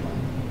the health plan.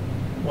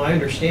 Well, I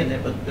understand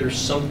that, but there's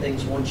some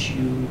things, once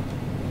you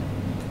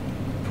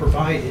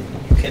provide it,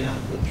 you cannot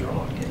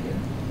withdraw, can you?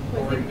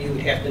 Or you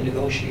would have to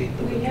negotiate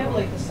the We withdrawal. have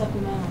like the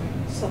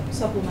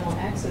supplemental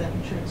accident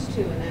insurance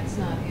too, and that's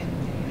not in any of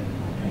the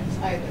contracts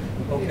either.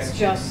 Okay. It's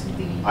just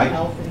the I-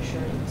 health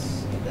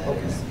insurance that Okay.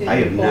 is in I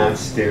have not both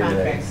stared at-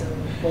 contracts, and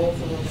both of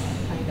them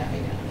are kind of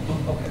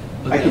identical. Okay.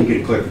 But I can the-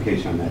 get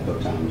clarification on that though,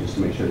 Tom, just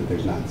to make sure that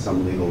there's not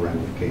some legal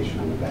ramification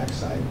on the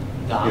backside.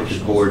 The If the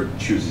optionals. board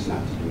chooses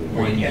not to do it.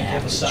 When you have to have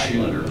have a to side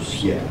letter or choose,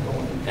 something Yeah.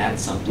 going.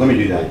 that's something Let me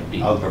do that that. would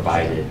be I'll-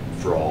 provided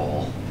for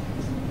all.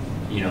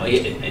 You know, I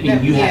mean,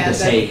 That- you yeah, have to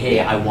say, that- hey,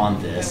 yeah, I want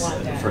I this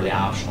want that. for the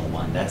optional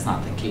one. That's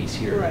not the case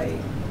here. Right.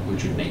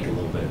 Which would make a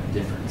little bit of a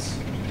difference.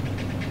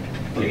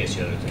 I guess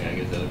the other thing, I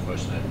get the other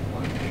question I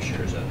wanted to make sure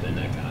is that in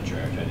that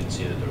contract, I didn't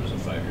see that there was a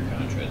 5-year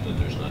contract, that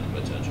there's not the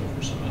potential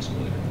for some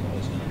escalator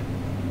clause in it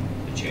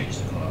to change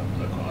the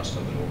cost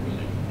of it over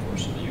the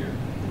course of the year.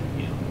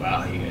 You know,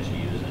 wow, you guys are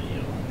using,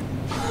 you know,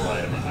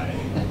 light of high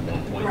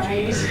 1.2,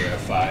 Right. or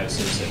 5,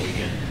 since that we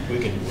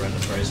can run the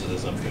price of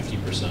this up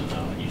 50%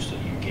 now, and you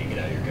can't get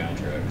out of your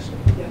contract, so.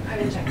 Yeah, I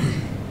didn't check.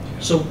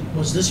 So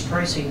was this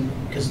pricing,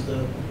 because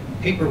the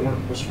paperwork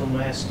was from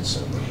last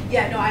December?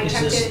 Yeah, no, I Is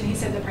checked this- it and he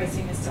said the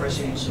pricing is still the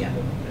Pricing same, is yeah.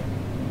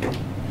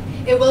 simple.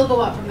 It will go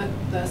up from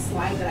the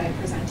slide that I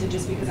presented,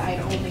 just because I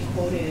had only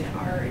quoted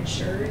our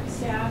insured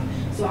staff,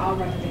 so I'll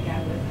run it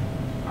again with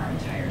our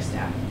entire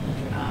staff.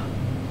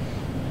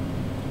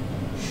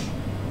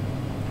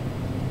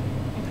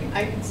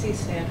 I can see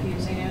staff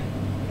using it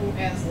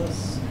as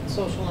the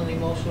social and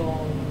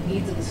emotional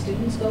needs of the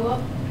students go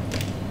up.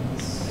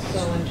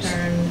 So in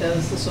turn,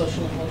 does the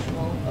social and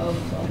emotional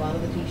of a lot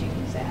of the teaching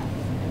staff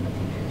and the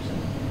teachers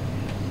and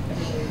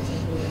everybody that's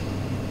included.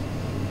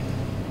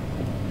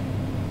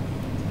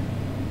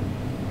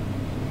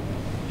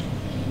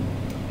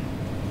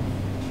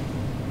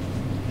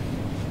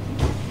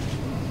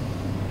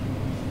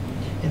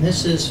 And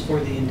this is for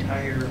the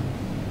entire,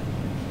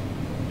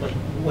 like,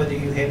 whether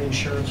you have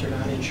insurance or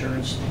not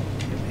insurance,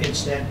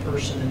 it's that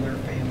person and their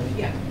family.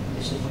 Yeah.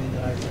 Is the way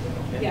that I read it,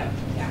 okay? Yeah,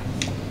 yeah.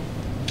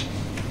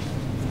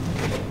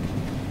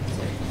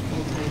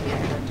 Full-time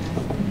and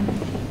part-time.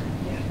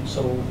 Yeah.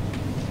 So,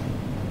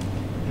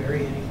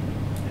 Mary, any?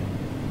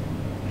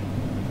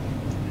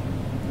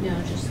 No,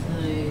 just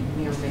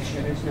make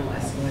sure there's no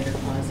escalator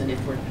clause, and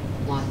if we're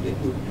locked, we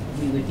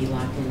would be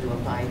locked into a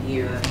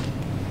 5-year.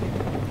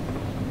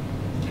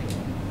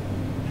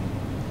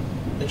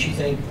 But you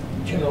think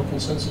general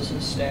consensus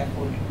is staff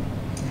would? I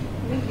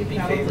think you Be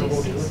probably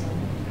favorable see to it. some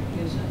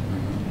use it.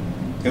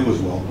 It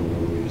was welcome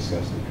when we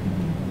discussed it.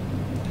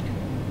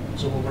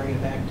 So we'll bring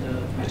it back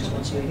to next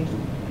month's meeting?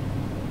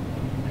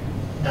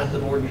 Not the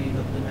board meeting,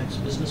 but the next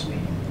business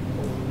meeting?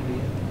 Or will it be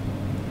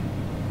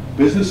a-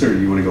 Business, or do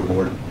you want to go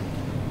board?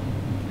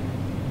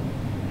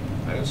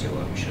 I don't see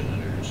why we shouldn't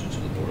introduce it to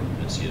the board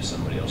and see if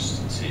somebody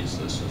else sees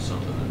this as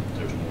something that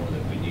there's more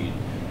that we need.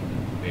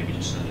 Maybe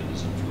just send it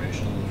as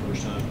information the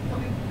first time.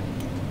 Okay.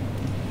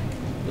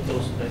 with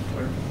those, that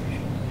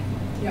clarification?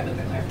 Yeah, with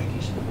the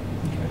clarification.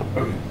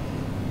 Okay.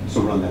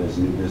 So run that as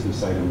a new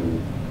business item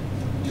and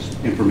just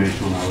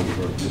informational knowledge,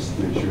 or just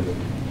make sure that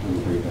when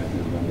we bring it back in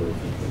November. if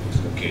it's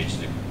good. Gauge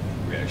the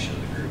reaction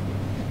of the group.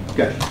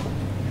 Okay.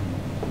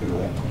 Good with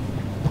that.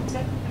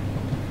 Okay.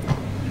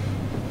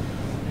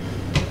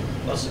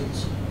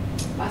 Buses.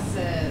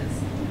 Buses.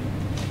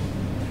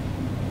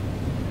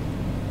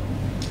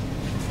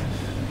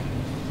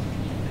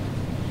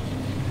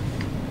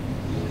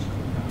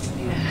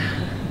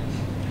 Yeah.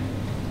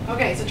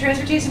 Okay, so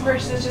transportation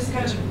purchases just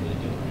kind of.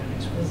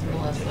 Was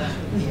Melissa.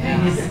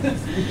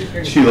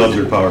 Yeah. She loves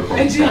her I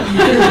PowerPoint. do.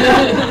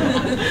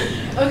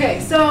 Okay,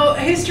 so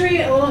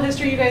history, a little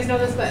history, you guys know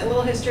this, but a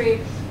little history.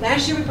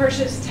 Last year we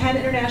purchased 10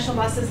 international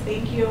buses,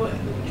 thank you.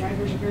 The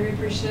drivers are very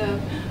appreciative.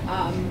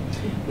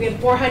 We had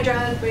 4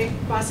 hydraulic brake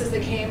buses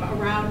that came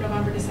around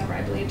November, December,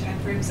 I believe,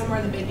 timeframe, somewhere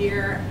in the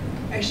mid-year.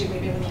 Actually,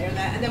 maybe even later than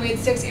that. And then we had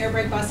 6 air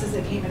brake buses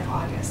that came in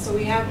August. So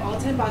we have all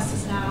 10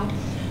 buses now.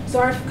 So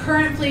our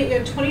current fleet, we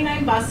have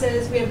 29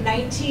 buses, we have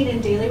 19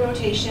 in daily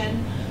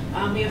rotation.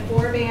 We have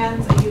 4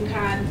 vans, a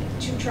Yukon,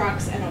 2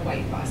 trucks, and a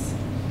white bus.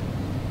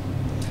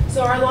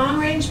 So our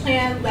long-range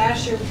plan,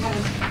 last year we kind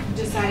of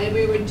decided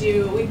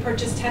we'd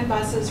purchase 10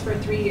 buses for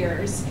 3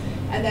 years,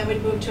 and then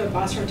we'd move to a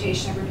bus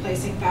rotation of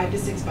replacing 5 to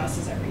 6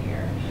 buses every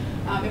year.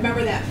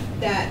 Remember that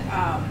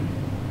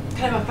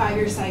kind of a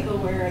 5-year cycle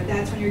where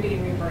that's when you're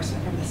getting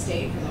reimbursement from the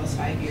state for those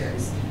 5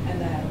 years, and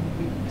then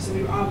so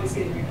we were always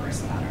getting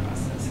reimbursement on our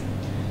buses.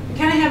 We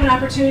kind of have an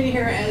opportunity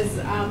here as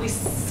we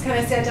kind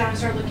of sat down and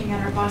started looking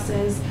at our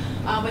buses.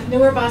 With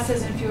newer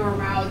buses and fewer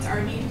routes,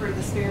 our need for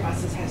the spare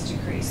buses has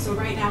decreased. So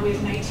right now we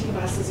have 19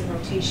 buses in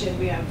rotation.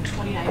 We have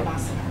 29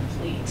 buses in our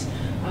fleet.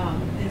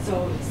 And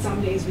so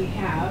some days we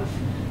have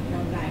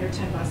 9 or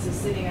 10 buses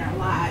sitting in our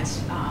lot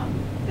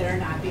that are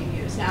not being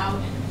used.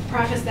 Now,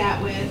 preface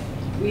that with,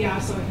 we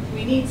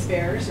need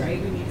spares,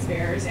 right? We need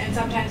spares, and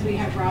sometimes we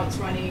have routes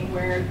running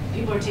where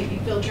people are taking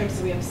field trips,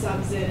 so we have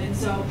subs in, and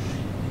so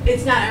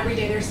it's not every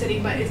day they're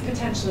sitting, but it's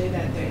potentially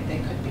that they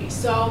could be.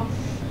 So,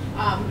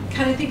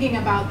 kind of thinking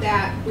about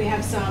that, we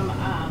have some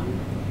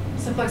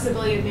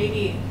flexibility of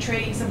maybe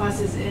trading some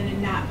buses in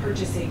and not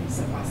purchasing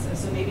some buses.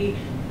 So maybe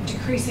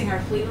decreasing our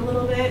fleet a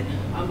little bit,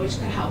 which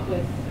could help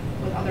with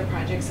other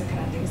projects and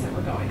kind of things that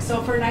we're going.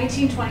 So for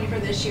 1920 for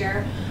this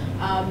year,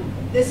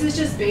 this is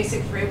just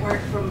basic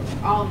framework from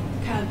all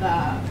kind of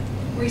the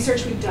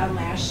research we've done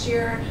last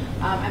year.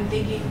 I'm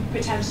thinking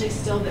potentially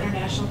still the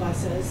international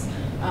buses.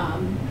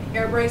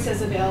 Air brakes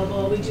as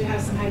available. We do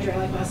have some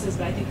hydraulic buses,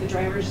 but I think the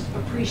drivers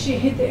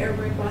appreciate the air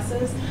brake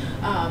buses.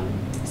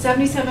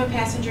 77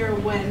 passenger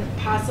when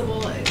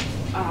possible,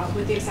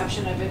 with the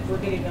exception of if we're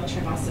getting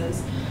wheelchair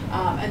buses.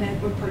 And then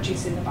we're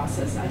purchasing the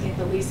buses. I think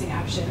the leasing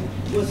option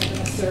wasn't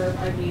going to serve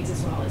our needs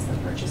as well as the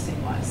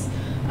purchasing was.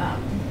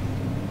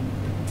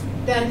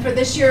 Then for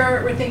this year,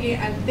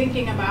 I'm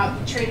thinking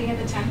about trading in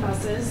the 10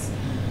 buses.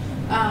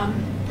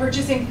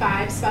 Purchasing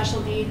 5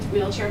 special needs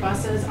wheelchair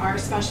buses. Our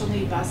special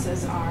need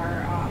buses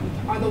are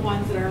the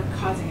ones that are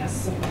causing us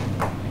some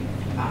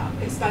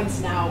expense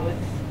now with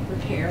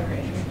repair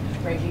and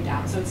breaking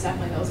down. So it's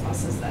definitely those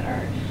buses that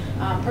are.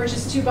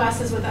 Purchased 2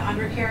 buses with an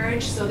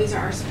undercarriage. So these are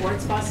our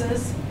sports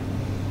buses.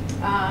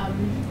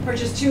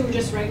 Purchased 2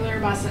 just regular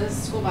buses,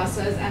 school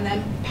buses, and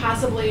then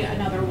possibly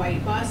another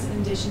white bus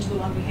in addition to the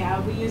one we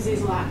have. We use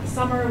these a lot in the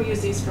summer. We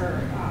use these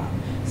for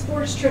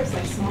sports trips,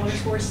 like smaller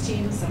sports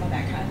teams, some of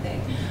that kind of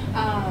thing.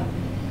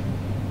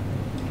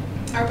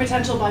 Our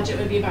potential budget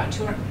would be about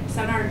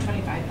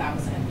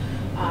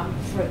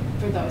 $725,000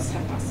 for those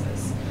 10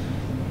 buses.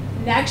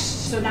 Next,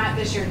 so not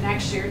this year,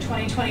 next year,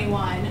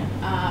 2021,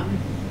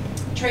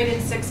 trade in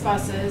 6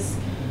 buses,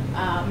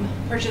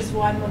 purchase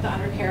 1 with the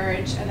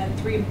undercarriage, and then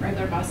 3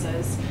 regular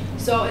buses.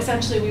 So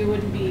essentially, we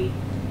would be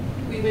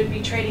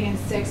trading in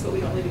 6, but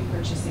we'd only be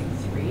purchasing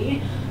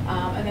 3.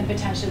 And then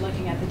potentially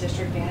looking at the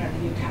district van or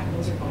the Yukon.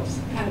 Those are both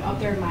kind of up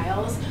there in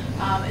miles.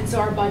 And so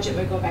our budget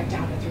would go back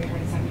down to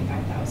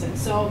 $375,000.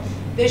 So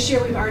this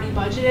year we've already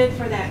budgeted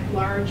for that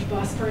large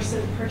bus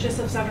purchase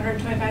of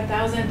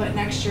 $725,000, but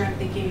next year I'm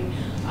thinking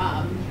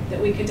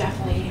that we could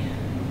definitely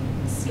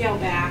scale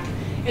back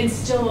and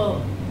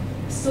still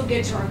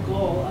get to our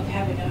goal of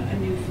having a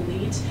new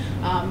fleet,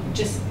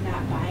 just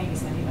not buying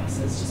as many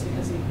buses just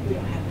because we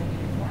don't have the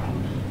need for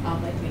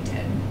them like we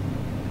did.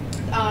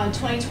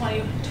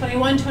 2020,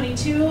 21,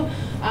 22,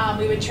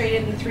 we would trade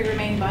in the 3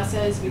 remaining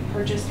buses. We'd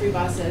purchase 3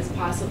 buses,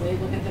 possibly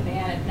look at the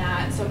van if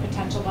not, so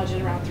potential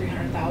budget around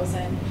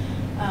 $300,000.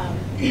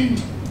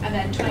 And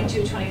then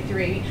 22,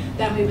 23,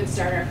 then we would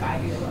start our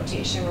 5-year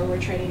rotation where we're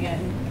trading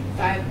in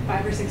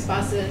 5 or 6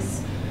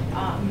 buses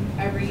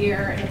every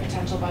year and a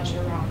potential budget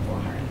around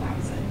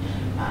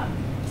 $400,000.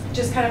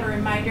 Just kind of a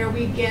reminder,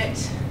 we get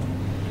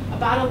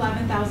about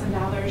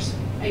 $11,000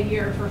 a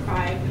year for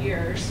 5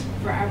 years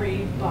for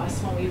every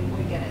bus when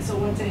we get it. So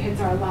once it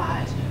hits our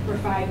lot for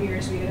 5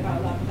 years, we get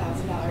about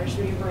 $11,000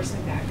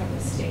 reimbursement back from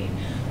the state.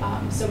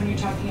 So when you're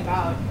talking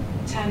about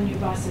 10 new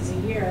buses a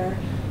year,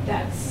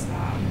 that's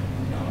about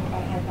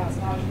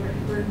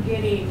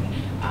 $100,000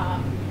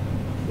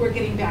 we're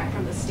getting back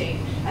from the state.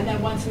 And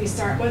then once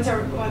our bus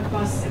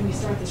and we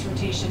start this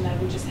rotation, then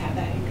we just have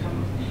that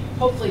income,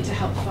 hopefully to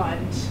help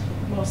fund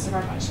most of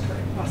our bus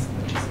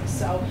purchases.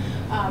 So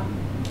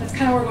that's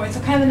kind of where we're going. So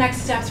kind of the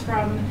next steps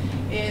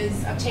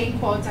is obtain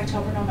quotes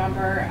October,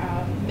 November.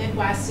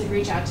 Midwest did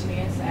reach out to me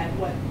and said,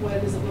 what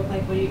does it look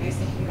like? What are you guys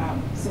thinking about?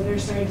 So they're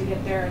starting to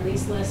get their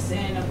lease lists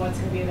in of what's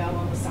going to be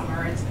available in the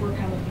summer. We're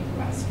kind of looking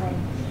for us from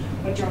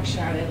what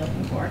direction are they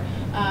looking for.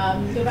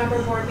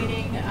 November board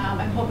meeting,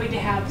 I'm hoping to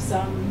have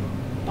some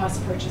bus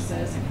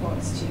purchases and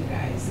quotes to you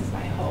guys is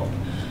my hope.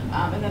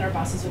 And then our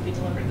buses will be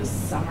delivered this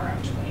summer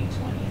of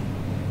 2020.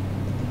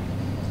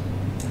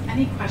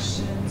 Any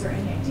questions or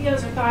any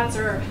ideas or thoughts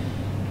or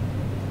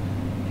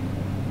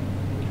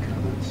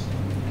Comments?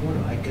 What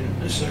I could,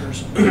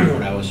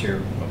 when I was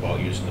here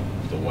about using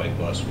the white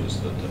bus was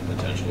the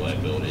potential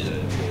liability that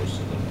it posed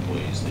to the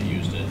employees that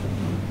used it.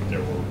 There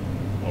were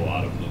a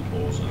lot of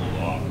loopholes in the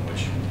law,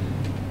 which,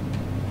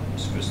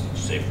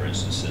 say for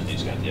instance,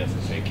 Cindy's got the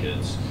FFA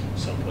kids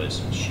someplace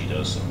and she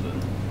does something,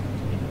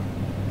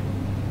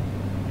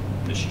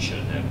 that she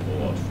shouldn't have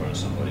pull out in front of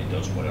somebody,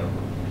 does whatever,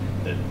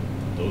 that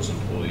those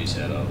employees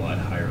had a lot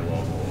higher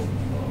level of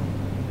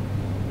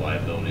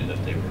liability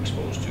that they were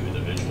exposed to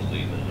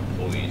individually than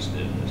employees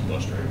did, as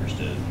bus drivers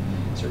did.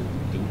 Do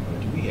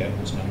we have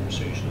those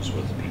conversations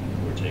with the people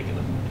who are taking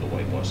the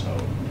white bus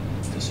out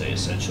to say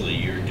essentially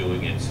you're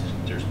doing it,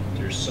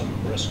 there's some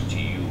risk to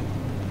you,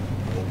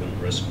 open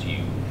risk to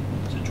you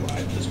to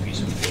drive this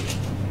piece of equipment?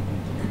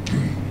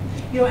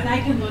 and I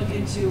can look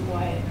into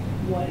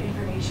what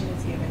information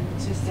is given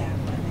to staff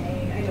when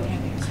I don't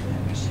have the answer to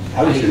that question.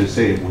 I was going to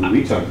say, when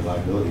we talked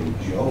liability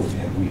with Joe,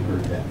 have we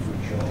heard that from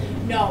Joe?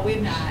 No,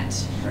 we've not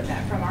heard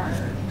that from our.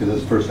 Because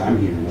it's the first time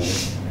hearing of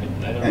it.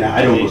 And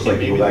I'd almost like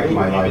to go back to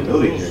my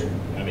liability here.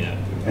 I mean,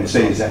 and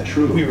say, is that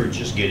true? We were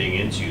just getting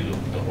into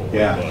the whole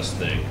Yeah. white bus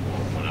thing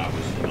when I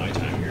was in my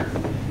time here.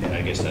 And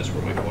I guess that's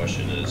where my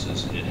question is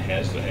it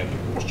has to have the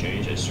rules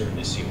change. I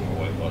certainly see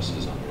more white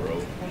buses on the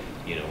road,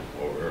 you know,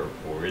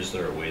 or is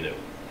there a way that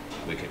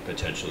we could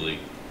potentially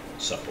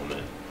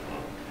supplement,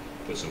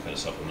 put some kind of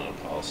supplemental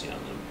policy on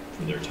them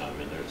for their time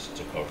in there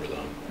to cover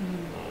them?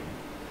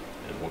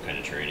 And what kind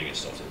of training and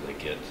stuff that they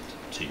get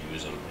to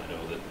use them? I know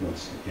that,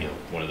 you know,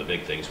 one of the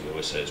big things we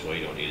always say is, well,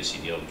 you don't need a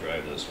CDL to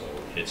drive this. Well,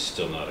 it's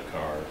still not a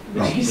car.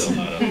 It's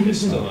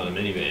still not a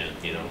minivan,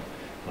 you know?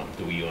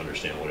 Do you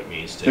understand what it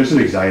means to? There's an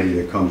anxiety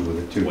that comes with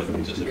it too. What for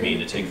these does it people. mean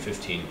to take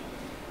 15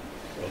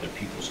 other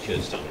people's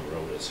kids down the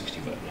road at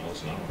 65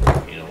 miles an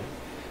hour, you know?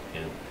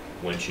 And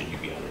when should you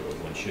be on the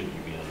road? When shouldn't you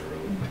be on the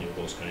road? You know,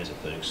 those kinds of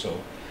things. So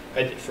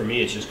for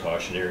me, it's just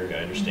cautionary. I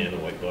understand the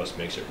white bus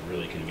makes it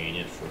really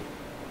convenient for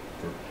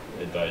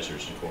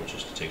advisors and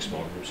coaches to take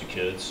small groups of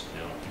kids,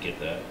 you know, to get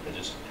that. I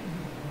just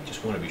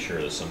want to be sure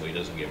that somebody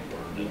doesn't get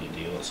burned in the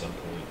deal at some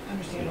point.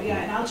 Understandable,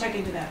 yeah, and I'll check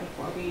into that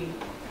before we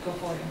go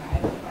forward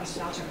and buy the bus,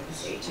 and I'll check with the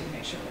state too to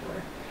make sure that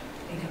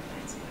we're in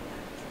compliance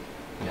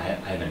with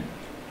Yeah,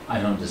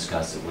 I don't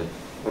discuss it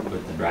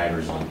with the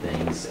drivers on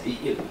things.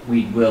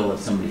 We will, if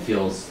somebody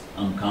feels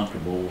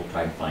uncomfortable, we'll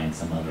try to find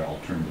some other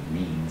alternative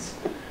means.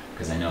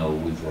 Because I know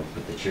we've worked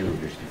with the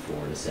cheerleaders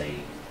before to say,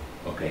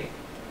 okay,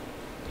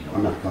 you know.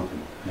 I'm not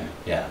comfortable. Yeah.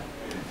 Yeah,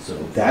 so.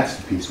 That's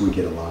the piece we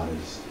get a lot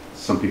is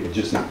some people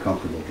just not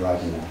comfortable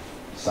driving that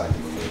side of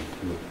the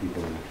road with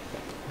people in it.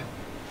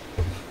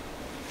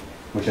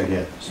 Which I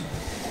get.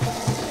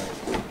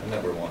 I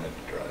never wanted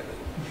to drive it.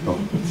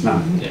 Oh, it's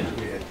not. Yeah.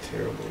 We had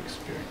terrible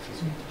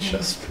experiences with the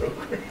chess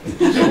program.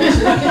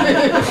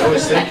 I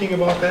was thinking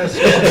about that.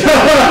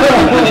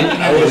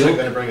 I wasn't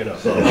gonna bring it up.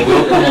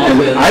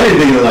 I didn't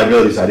think of the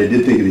liability side, I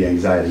did think of the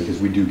anxiety, because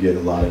we do get a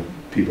lot of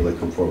people that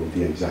come forward with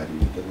the anxiety,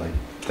 that like,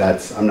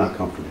 I'm not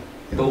comfortable.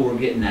 you know. But we're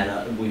getting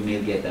that, we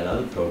may get that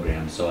other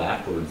program, so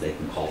afterwards they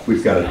can call.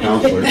 We've got a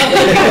counselor.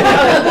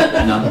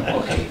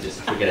 No, okay,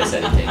 just forget I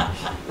said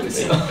anything.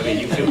 So- I mean,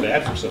 you feel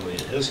bad for somebody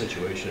in his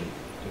situation.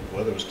 The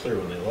weather was clear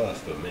when they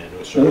left, but man,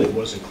 it certainly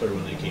wasn't clear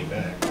when they came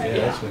back. Yeah,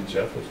 that's when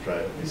Jeff was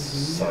driving, he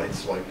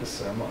sideswiped a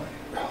semi.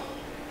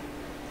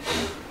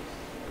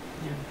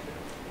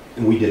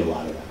 And we did a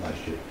lot of that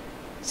last year,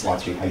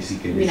 watching icy I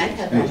conditions. mean, I've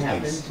had that Ice.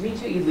 happen to me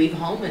too. You leave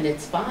home and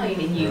it's fine,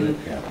 and you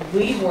Yeah.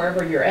 leave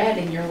wherever you're at,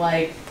 and you're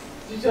like,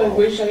 I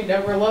wish I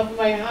never left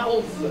my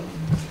house.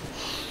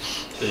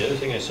 So the other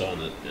thing I saw in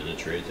the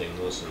trade thing,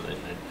 listen,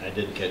 I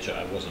didn't catch it,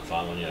 I wasn't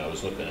following you, I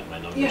was looking at my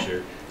numbers Yeah.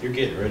 here. You're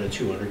getting rid of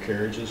 2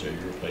 undercarriages, are you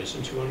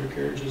replacing 2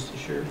 undercarriages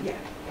this year? Yeah,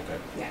 Okay.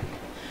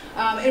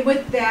 yeah. And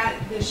with that,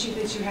 the sheet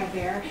that you have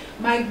there,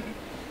 my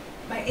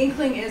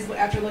inkling is,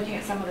 after looking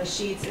at some of the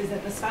sheets, is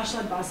that the special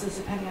ed buses,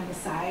 depending on the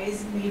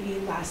size, may be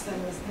less than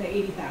the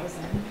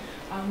 80,000,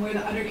 where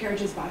the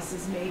undercarriages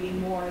buses may be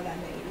more than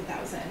the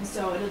 80,000.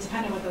 So it'll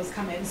depend on what those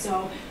come in.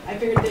 So I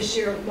figured this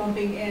year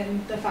lumping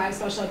in the 5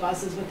 special ed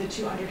buses with the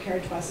 2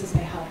 undercarriage buses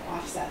may help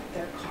offset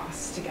their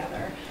costs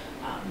together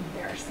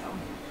there. So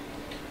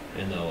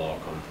And they'll all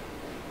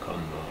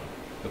come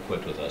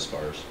equipped with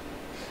S-bars.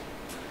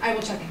 I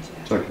will check into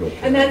that. Talk about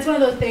And that. that's one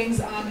of those things,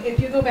 if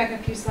you go back a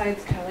few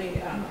slides, Kelly,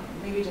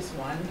 maybe just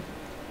one.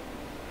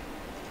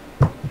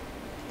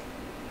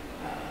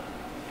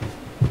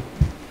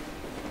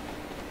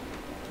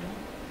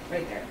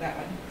 Right there, that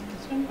one.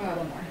 This one?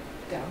 One more,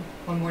 down,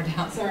 One more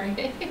down. sorry.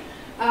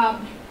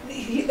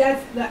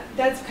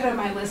 That's kind of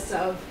my list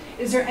of,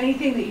 is there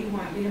anything that you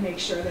want me to make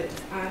sure that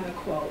it's on the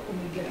quote when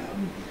we get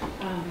them?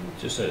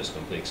 Just that it's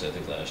complete, because I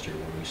think last year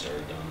when we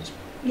started down this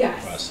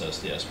Yes. process,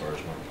 the S-bars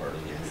weren't part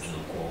of the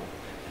original quote.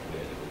 We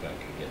had to go back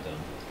and get them.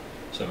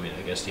 So I mean,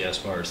 I guess the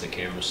S-bars, the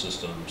camera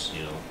systems,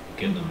 you know,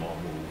 getting them all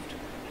moved,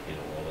 you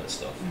know, all that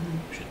stuff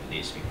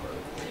needs to be part of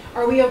the quote.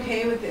 Are we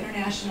okay with the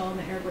international and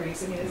the air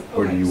brakes? I mean,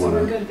 Or do okay, you so we're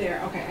wanna- good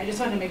there. Okay, I just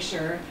wanted to make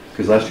sure.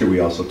 Because last year we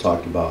also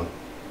talked about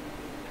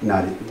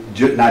not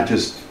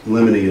just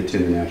limiting it to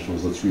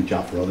internationals, let's reach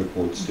out for other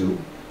ports too.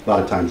 A lot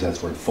of times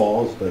that's where it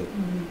falls, but,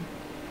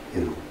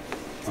 you know,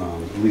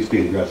 at least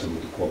be aggressive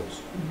with the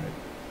quotes.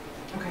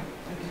 Okay.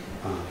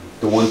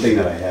 The one thing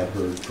that I have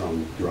heard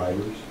from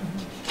drivers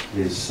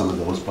is some of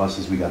those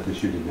buses we got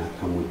this year did not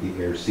come with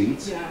the air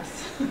seats.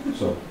 Yes.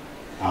 So,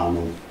 I don't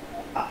know.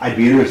 I'd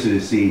be interested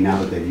to see, now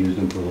that they've used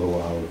them for a little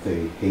while, if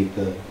they hate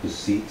the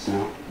seats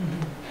now,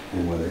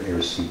 and whether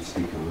air seats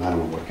become, I don't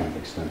know what kind of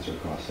expense or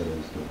cost that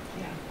is,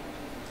 Yeah.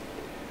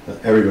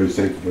 but everybody's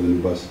thankful for the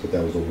new buses, but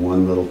that was the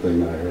one little thing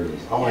that I heard is,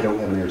 oh, I don't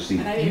have an air seat.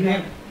 And I Do you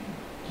didn't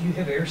know.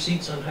 have air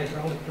seats on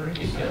hydraulic brakes?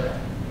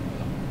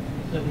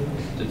 I mean,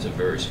 It's a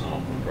very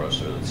small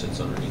compressor that sits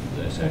underneath,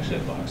 that's actually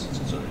a box that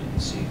sits underneath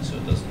the seat, so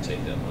it doesn't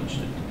take that much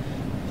to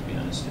be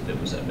honest. If it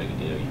was that big a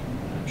deal,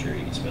 I'm sure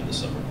you could spend the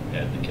summer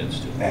adding the kids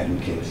to it. Adding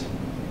kids.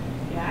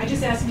 Yeah, I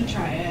just asked him to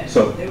try it.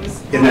 So, It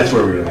was. and that's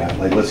where we were at,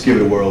 like, let's give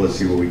it a whirl, let's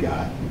see what we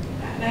got.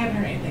 And I haven't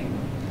heard anything.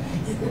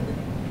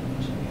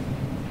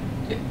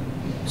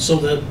 so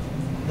the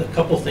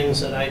couple things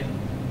that I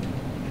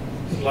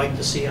would like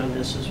to see on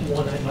this is,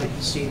 one, I'd like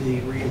to see the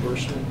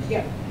reimbursement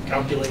Yep.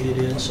 calculated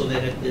in so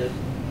that at the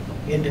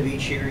end of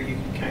each year, you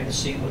can kind of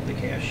see what the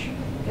cash,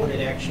 what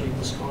it actually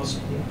was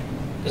costing you.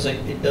 Because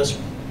it does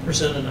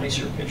present a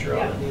nicer picture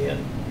out in the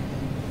end.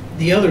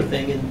 The other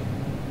thing, and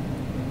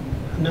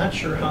I'm not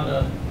sure how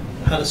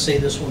to say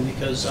this one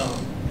because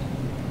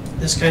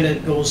this kind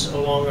of goes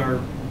along our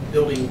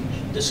building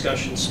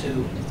discussions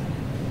too,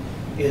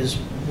 is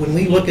when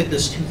we look at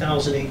this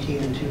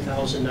 2018 and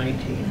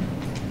 2019,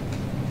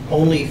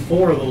 only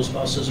 4 of those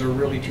buses are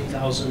really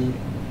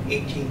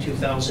 2018,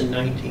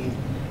 2019.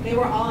 They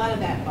were all out of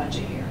that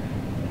budget year.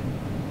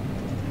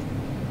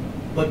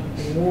 But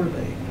were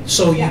they?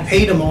 So you Yes.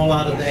 paid them all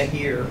out of Yes. that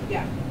year,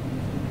 Yeah.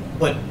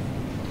 but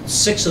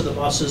 6 of the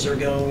buses are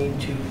going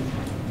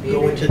to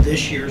go into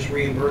this year's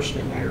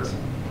reimbursement year.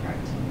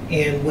 Correct.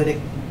 And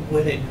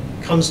when it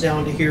comes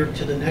down to here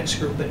to the next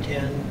group of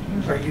 10,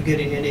 are you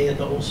getting any of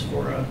those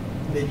for a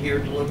mid-year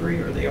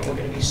delivery, or are they all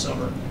gonna be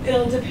summer?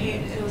 It'll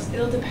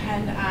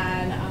depend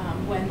on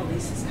when the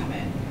leases come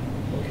in.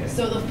 Okay.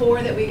 So the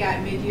 4 that we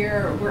got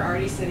mid-year, we're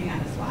already sitting on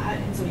his lot,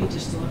 and so he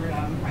just delivered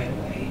them right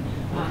away.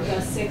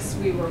 The 6,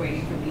 we were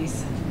waiting for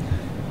lease.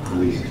 The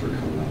leases were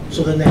coming up.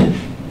 So then that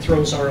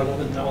throws our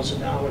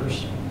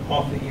 $11,000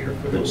 off a year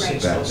for those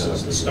 6 Right.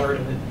 buses, the start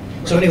of it.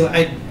 So anyway,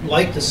 I'd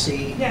like to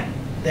see Yeah,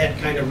 that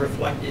kind of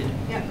reflected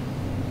yeah.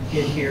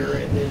 in here,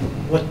 and then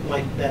what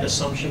like that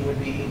assumption would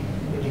be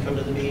when you come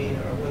to the meeting,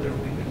 or whether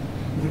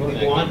would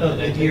we want a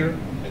mid-year?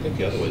 I think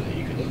the other way that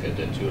you could look at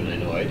that too, and I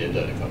know I did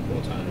that a couple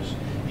of times,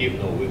 even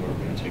though we weren't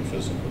gonna take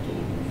physical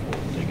delivery for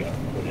them, they got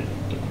put in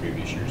the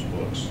previous year's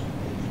books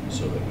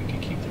so that we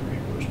could keep the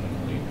reimbursement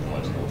clean. Now, I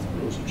don't know if the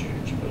rules have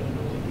changed, but I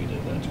know that we did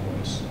that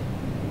twice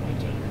in my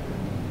tenure.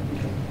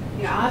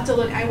 Yeah, I'll have to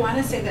look, I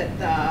wanna say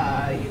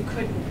that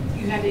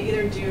you had to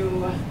either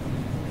do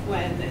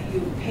when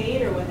you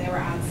paid or when they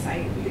were on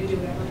site, you could do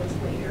whatever was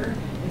later,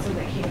 and so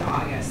that came in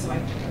August, so I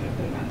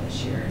put it on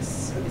this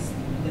year's, or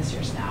this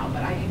year's now,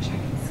 but I can check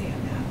and see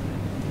on that.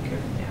 Okay.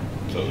 Yeah.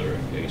 So there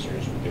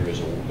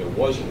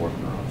was a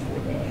workaround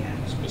for that Yeah.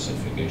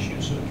 specific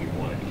issue, so if you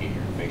wanted to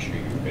make sure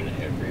you were gonna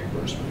have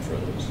reimbursement for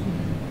those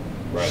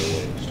right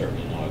away, starting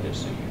in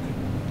August, so you could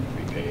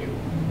prepay or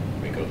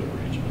make other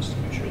arrangements to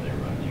make sure they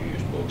were on your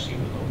year's books,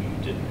 even though you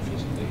didn't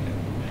physically have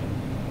them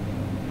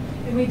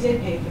in. And we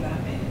did pay for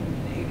them in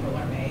April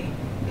or May,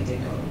 they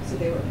did go, so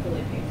they were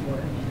fully paid for,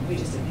 we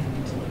just didn't have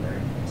them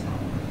delivered until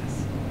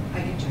August. I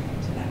can check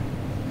into that,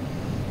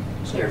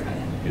 clarify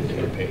that. If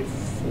they were paid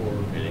for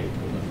in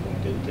April, then why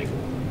didn't they go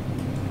on?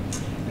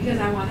 Because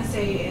I wanna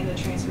say in the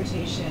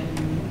transportation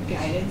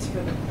guidance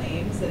for the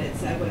claims that it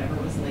said whatever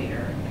was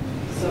later.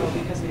 So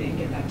because we didn't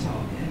get that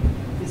till, in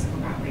physical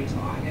property till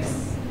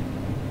August,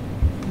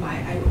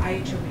 I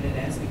interpreted it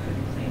as we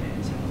couldn't claim it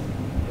until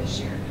this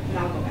year, but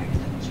I'll go back and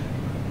double check.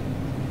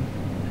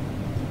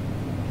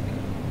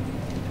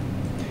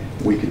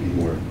 We could be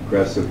more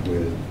aggressive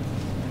with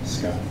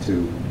Scott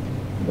too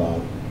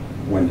about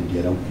when to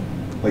get them.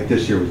 Like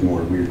this year was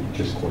more, we were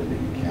just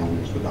coordinating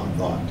calendars without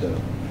thought to,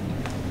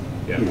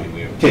 Yeah, I mean,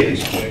 we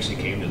actually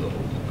came to the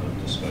whole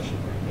discussion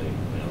pretty late,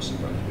 and I was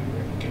surprised we were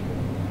able to get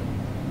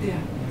one,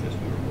 Yeah. because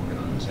we were working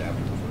on this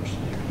after the first of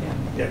the year.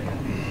 Yeah.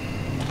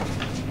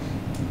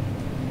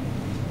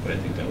 But I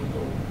think that would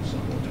go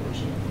somewhat towards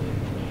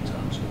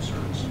Tom's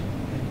concerns,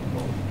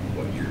 about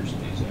what years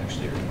these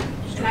actually are.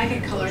 And I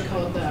can color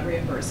code the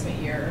reimbursement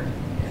year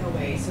in a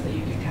way so that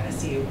you can kind of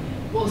see,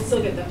 we'll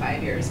still get the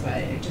 5 years,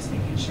 but just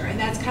making sure. And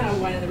that's kind of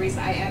one of the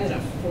reasons I added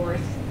a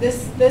 4th.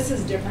 This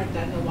is different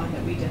than the one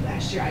that we did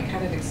last year. I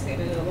kind of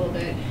expanded it a little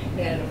bit and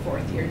added a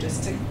 4th year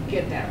just to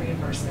get that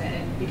reimbursement.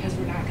 And because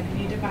we're not going to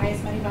need to buy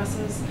as many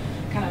buses,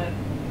 kind of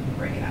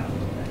break it out a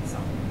little bit, so.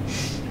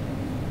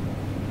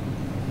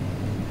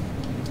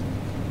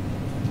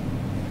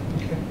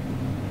 Okay.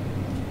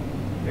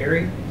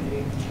 Mary? I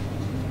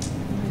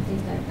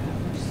think that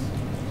covers.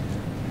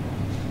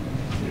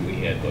 And we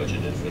had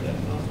budgeted for that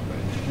amount,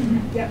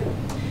 right? Yep.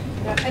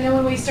 Yep. And then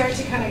when we start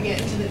to kind of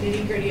get into the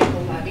nitty gritty of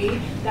the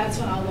levy, that's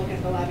when I'll look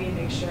at the levy and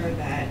make sure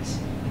that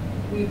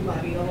we've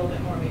levied a little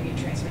bit more maybe in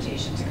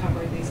transportation to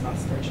cover these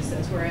bus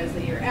purchases. Whereas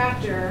the year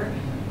after,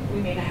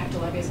 we may not have to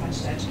levy as much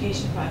to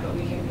education fund, but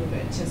we can move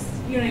it to,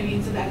 you know what I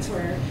mean? So that's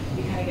where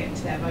you kind of get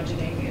into that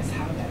budgeting is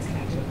how that's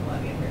connected with the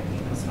levy and where we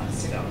need those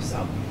funds to go,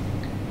 so.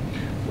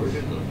 Where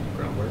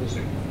does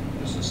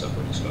this is a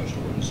separate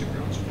discussion, where does the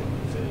grounds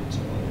equipment fit into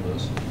all of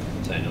this?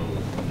 So I know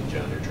the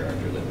John Deere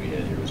tractor that we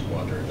had here was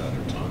Quadra,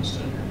 Dr. Ton's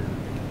tenure.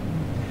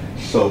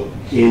 so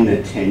in the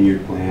 10-year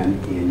plan,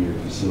 in your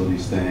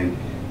facilities thing,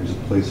 there's a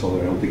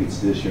placeholder, I don't think it's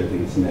this year, I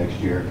think it's next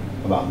year,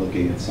 about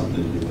looking at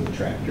something to do with the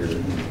tractor.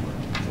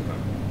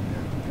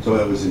 So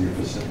that was in your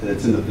facility,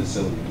 that's in the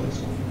facility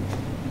placeholder.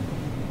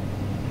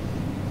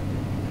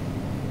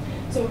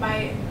 So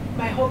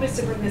my hope is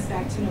to bring this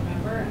back to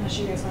November, unless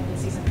you guys want to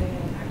see something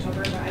in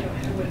October, but I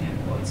wouldn't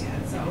have quotes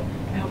yet. So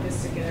my hope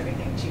is to get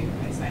everything to you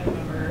guys by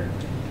November,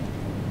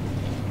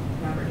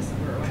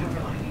 December, or however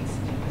long it needs to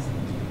take us.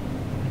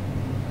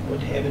 Would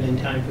have it in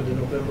time for the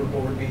November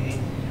board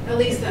meeting. At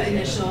least the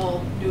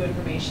initial new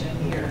information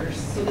here.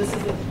 So this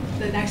is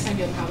the next time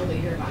you'll probably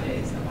hear about it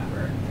is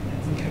November.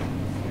 Okay.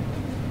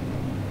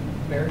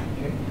 Mary?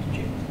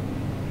 Jay?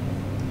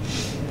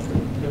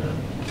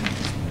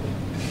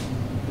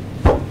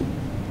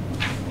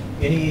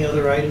 Any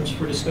other items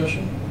for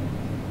discussion?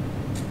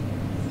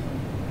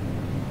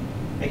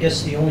 I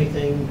guess the only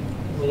thing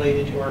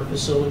related to our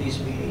facilities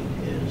meeting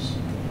is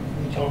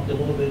we talked a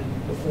little bit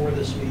before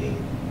this meeting,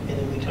 and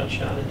then we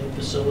touched on it in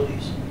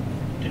facilities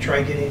to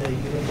try getting a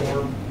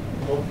uniform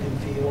look and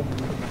feel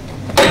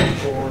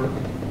for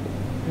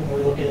when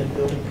we're looking at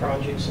building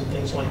projects and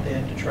things like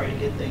that, to try to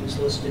get things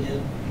listed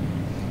in.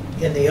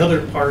 And the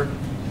other part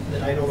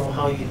that I don't know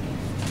how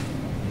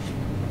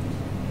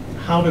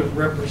to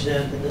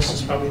represent, and this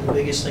is probably the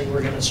biggest thing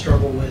we're going to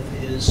struggle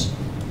with, is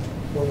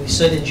when we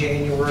sit in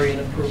January and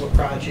approve a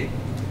project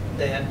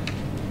that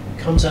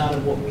comes out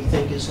of what we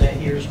think is that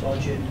year's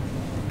budget,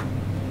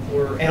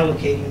 we're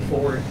allocating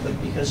for it, but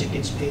because it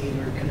gets paid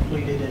or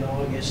completed in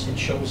August, it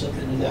shows up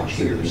in the next Walks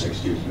into the year's.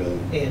 next year's bill.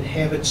 And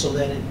have it so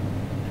that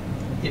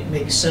it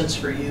makes sense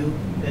for you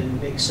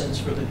and makes sense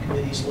for the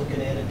committees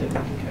looking at it, that we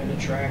can kind of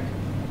track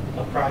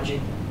a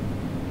project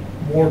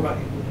more by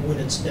when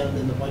it's done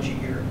in the budget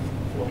year,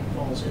 what it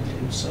falls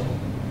into, so.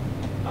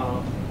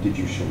 Did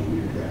you show them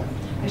your draft?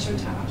 I showed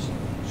Tom.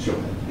 Show it,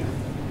 yeah.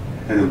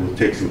 And then we'll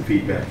take some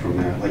feedback from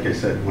that. Like I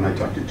said, when I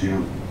talked to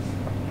Jim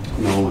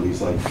Nolan,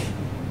 he's like,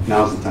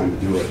 now's the time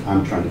to do it.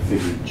 I'm trying to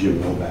figure Jim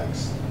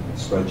Novak's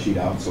spreadsheet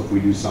out, so if we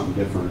do something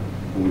different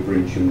and we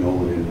bring Jim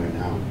Nolan in right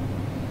now,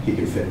 he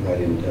can fit right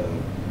into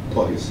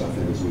plugging stuff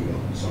in as we go.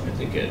 So I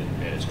think at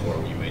its core,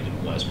 when you made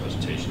the last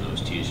presentation, I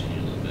was teasing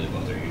you a little bit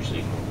about they're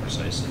usually more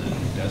precise than that.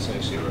 That's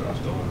actually where I was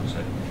going. I was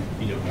like,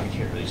 you know, I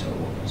can't really tell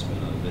what I spent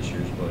on this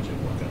year's budget,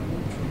 what got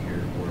moved from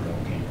here, where it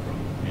all came from.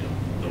 You know,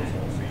 no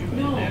fault for you.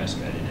 No. I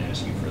didn't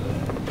ask you for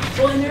that.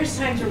 Well, and there's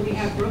times where we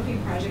have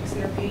roofing projects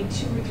that are paid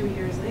 2 or 3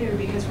 years later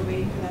because we're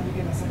waiting for them to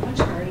give us a punch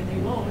card and they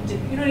won't.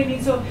 And you know what I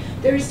mean? So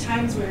there's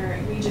times where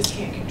we just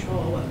can't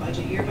control what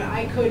budget year, but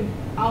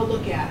I'll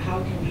look at how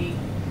can we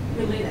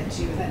relay that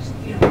to you, that,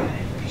 you know,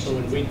 that information. So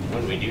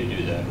when we do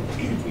that,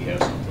 if we have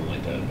something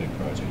like that, a big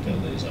project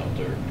that lays out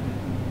there,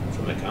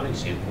 from an accounting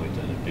standpoint,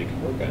 then if big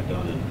work got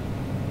done in,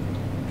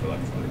 for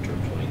like for the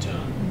term 2010,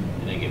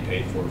 and they get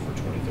paid for it for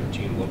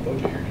 2013, what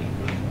budget year did it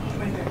come out?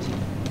 2013,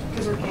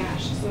 because we're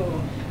cash,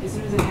 so as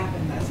soon as it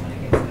happens, that's when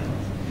it gets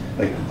billed.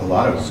 like a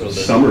lot of So our the-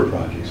 summer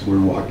projects, we're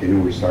walking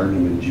in, we're starting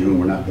them in June,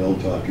 we're not billed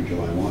till after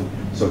July 1,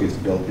 so it gets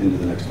built into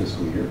the next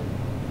fiscal year.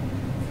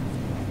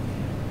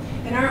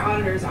 And our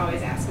auditors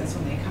always ask us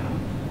when they come,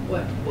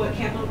 what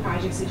capital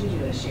projects did you do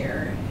this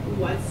year?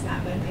 What's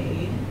not been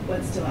paid?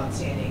 What's still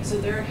outstanding? So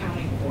they're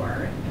accounting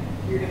for,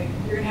 you're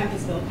gonna have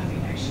this bill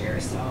coming next year,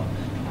 so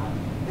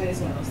that is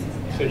one of those things.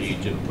 that we So do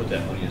have. you just put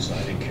that money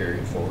aside and carry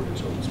it forward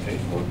until it's paid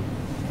for?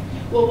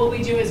 Well, what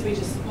we do is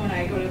when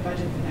I go to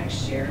budget the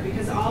next year,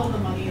 because all of the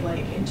money,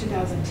 like in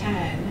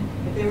 2010,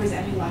 if there was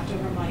any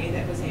leftover money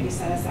that was maybe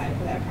set aside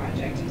for that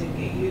project and didn't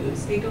get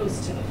used, it goes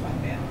to the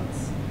fund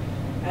balance.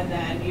 And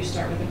then you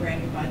start with a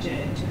brand new budget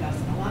in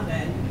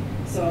 2011,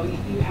 so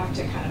you have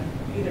to kind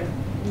of either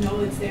know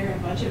it's there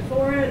and budget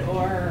for it,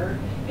 or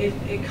if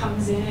it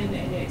comes in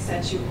and it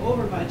sets you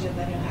over budget,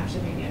 then you'll have to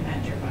maybe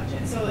amend your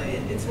budget. So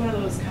it's one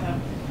of those kind of,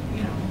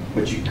 you know,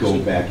 But you go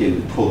back in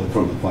and pull it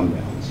from the fund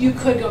balance. you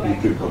could go back.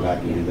 You could go back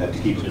and do that to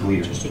keep it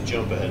cleaner. Just to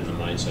jump ahead in the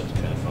mindset to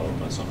kind of follow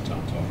up on something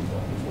Tom talked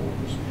about before,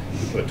 was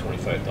we put a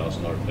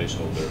 $25,000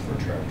 placeholder for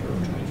a tractor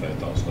or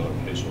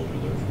 $25,000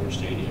 placeholder there for a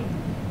stadium,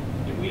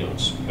 and we don't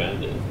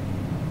spend it,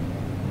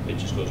 it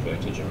just goes back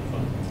to the general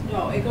fund.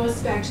 No, it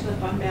goes back to the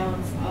fund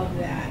balance of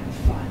that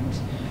fund.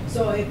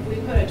 So if we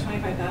put a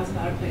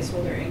 $25,000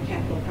 placeholder in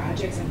capital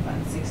projects in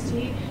Fund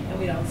 60 and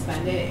we don't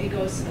spend it, it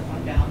goes to the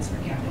fund balance for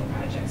capital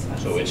projects. Fund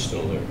So it's 60.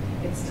 still there.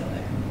 It's still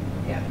there,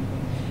 yeah.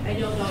 And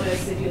you'll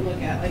notice if you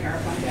look at like our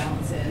fund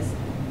balances,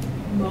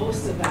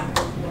 most of them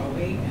are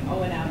growing.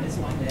 O&M is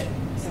one that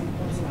once in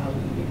a while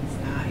it's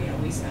not, you know,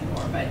 we spend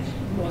more, but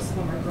most of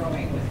them are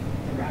growing with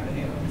the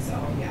revenue. So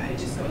yeah, it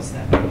just goes to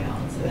that fund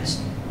balance. And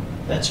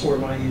then- That's where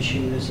my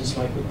issue is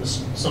like with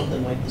this,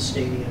 something like the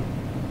stadium.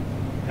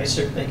 I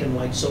start thinking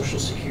like Social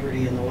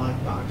Security in the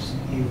lockbox.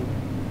 You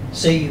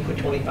say you put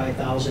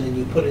 25,000 and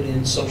you put it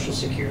in Social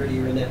Security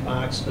or in that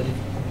box, but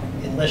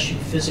unless you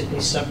physically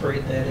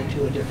separate that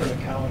into a different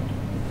account,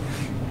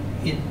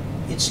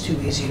 it's too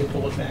easy to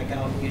pull it back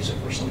out and use it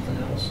for something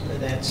else.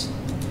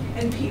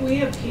 And we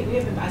have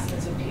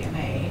investments with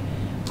PMA,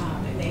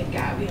 and they've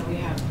got, you know, we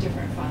have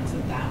different funds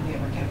with them. We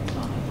have our capital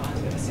development funds,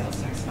 we have a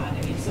sales tax fund.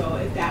 I mean, so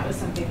if that was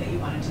something that you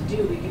wanted to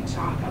do, we could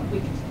talk,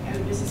 at a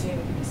business meeting,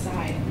 we could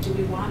decide, do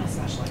we want a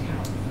special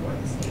account for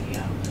the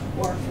stadium?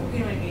 Or for, you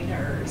know what I mean,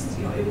 or,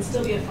 you know, it would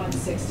still be a Fund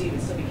 60, it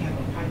would still be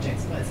capital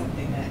projects, but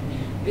something that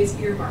is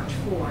earmarked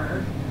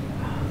for,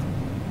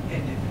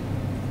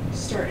 and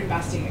start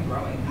investing and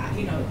growing.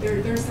 You know,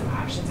 there's some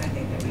options I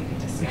think that we could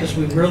discuss. Because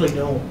we really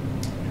don't,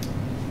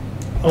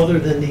 other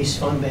than these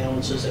fund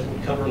balances that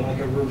would cover like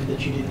a roof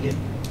that you didn't get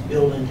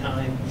billed in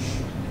time,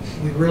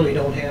 we really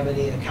don't have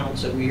any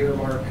accounts that we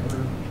earmark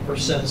or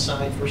set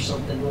aside for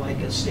something like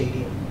a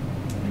stadium.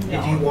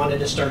 If you No. wanted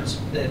to start,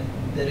 that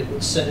that it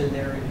would sit in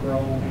there and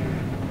grow,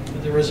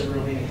 but there isn't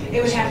really anything.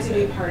 It would have else to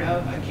like be that. part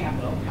of a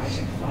capital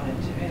project fund,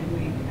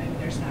 and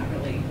there's not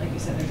really, like you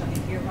said, there's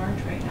nothing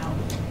earmarked right now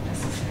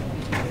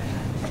necessarily for that.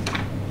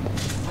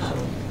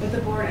 But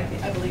the board,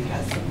 I believe,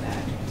 has some of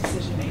that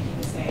decision-making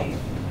to say,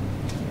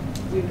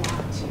 we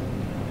want to,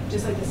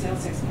 just like the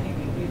sales tax money,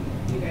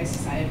 you guys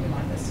decided we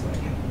want this to go to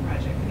capital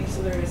project. I mean,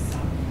 so there is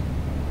some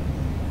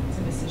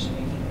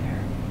decision-making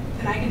there.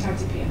 And I can talk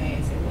to PMA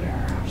and say, what are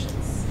our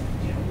options?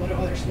 You know, what do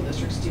other school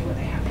districts do when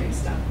they have big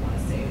stuff, want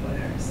to save,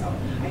 whatever, so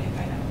I can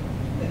find out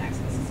the next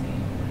business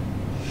meeting.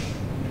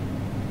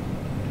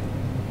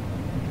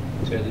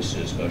 So at least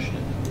a discussion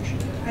I think we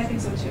should have. I think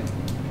so too.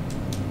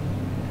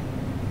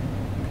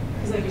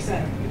 Because like you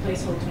said, you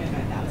placehold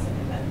 25,000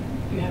 and then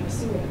you have a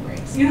sewer that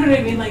breaks. You know what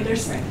I mean? Like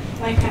there's,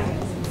 life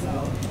happens, and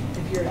so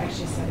if you're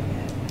actually setting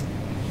it.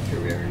 Here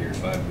we are in year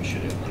 5, we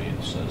should have money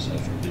set aside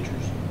for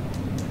teachers.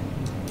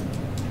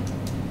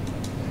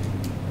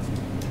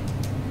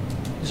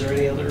 Is there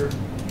any other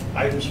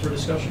items for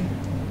discussion?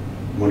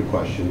 One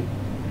question,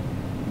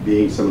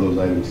 being some of those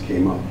items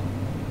came up,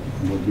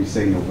 would we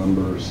say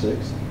November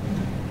 6th?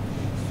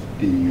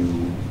 Do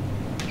you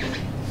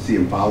see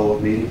a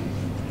follow-up meeting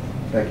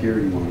back here, or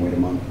do you want to wait a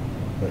month,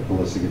 let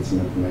Melissa get some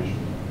information?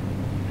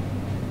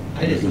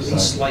 I'd at Business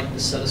least side. like to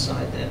set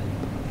aside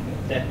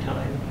that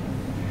time.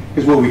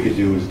 Because what we could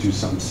do is do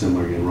something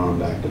similar, and run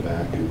them back to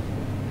back, and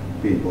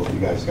people, you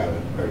guys got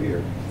it right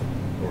here.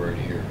 We're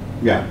already here.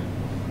 Yeah,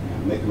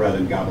 rather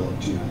than gobble up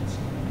 2 nights.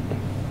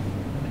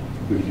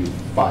 We could do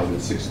 5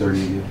 and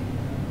 6:30 again.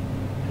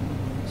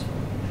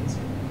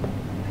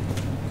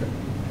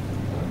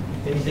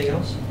 Anything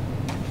else?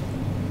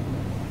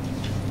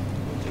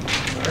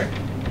 All right.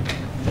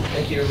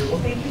 Thank you,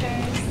 everyone. Thank you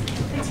guys.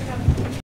 Thanks for coming.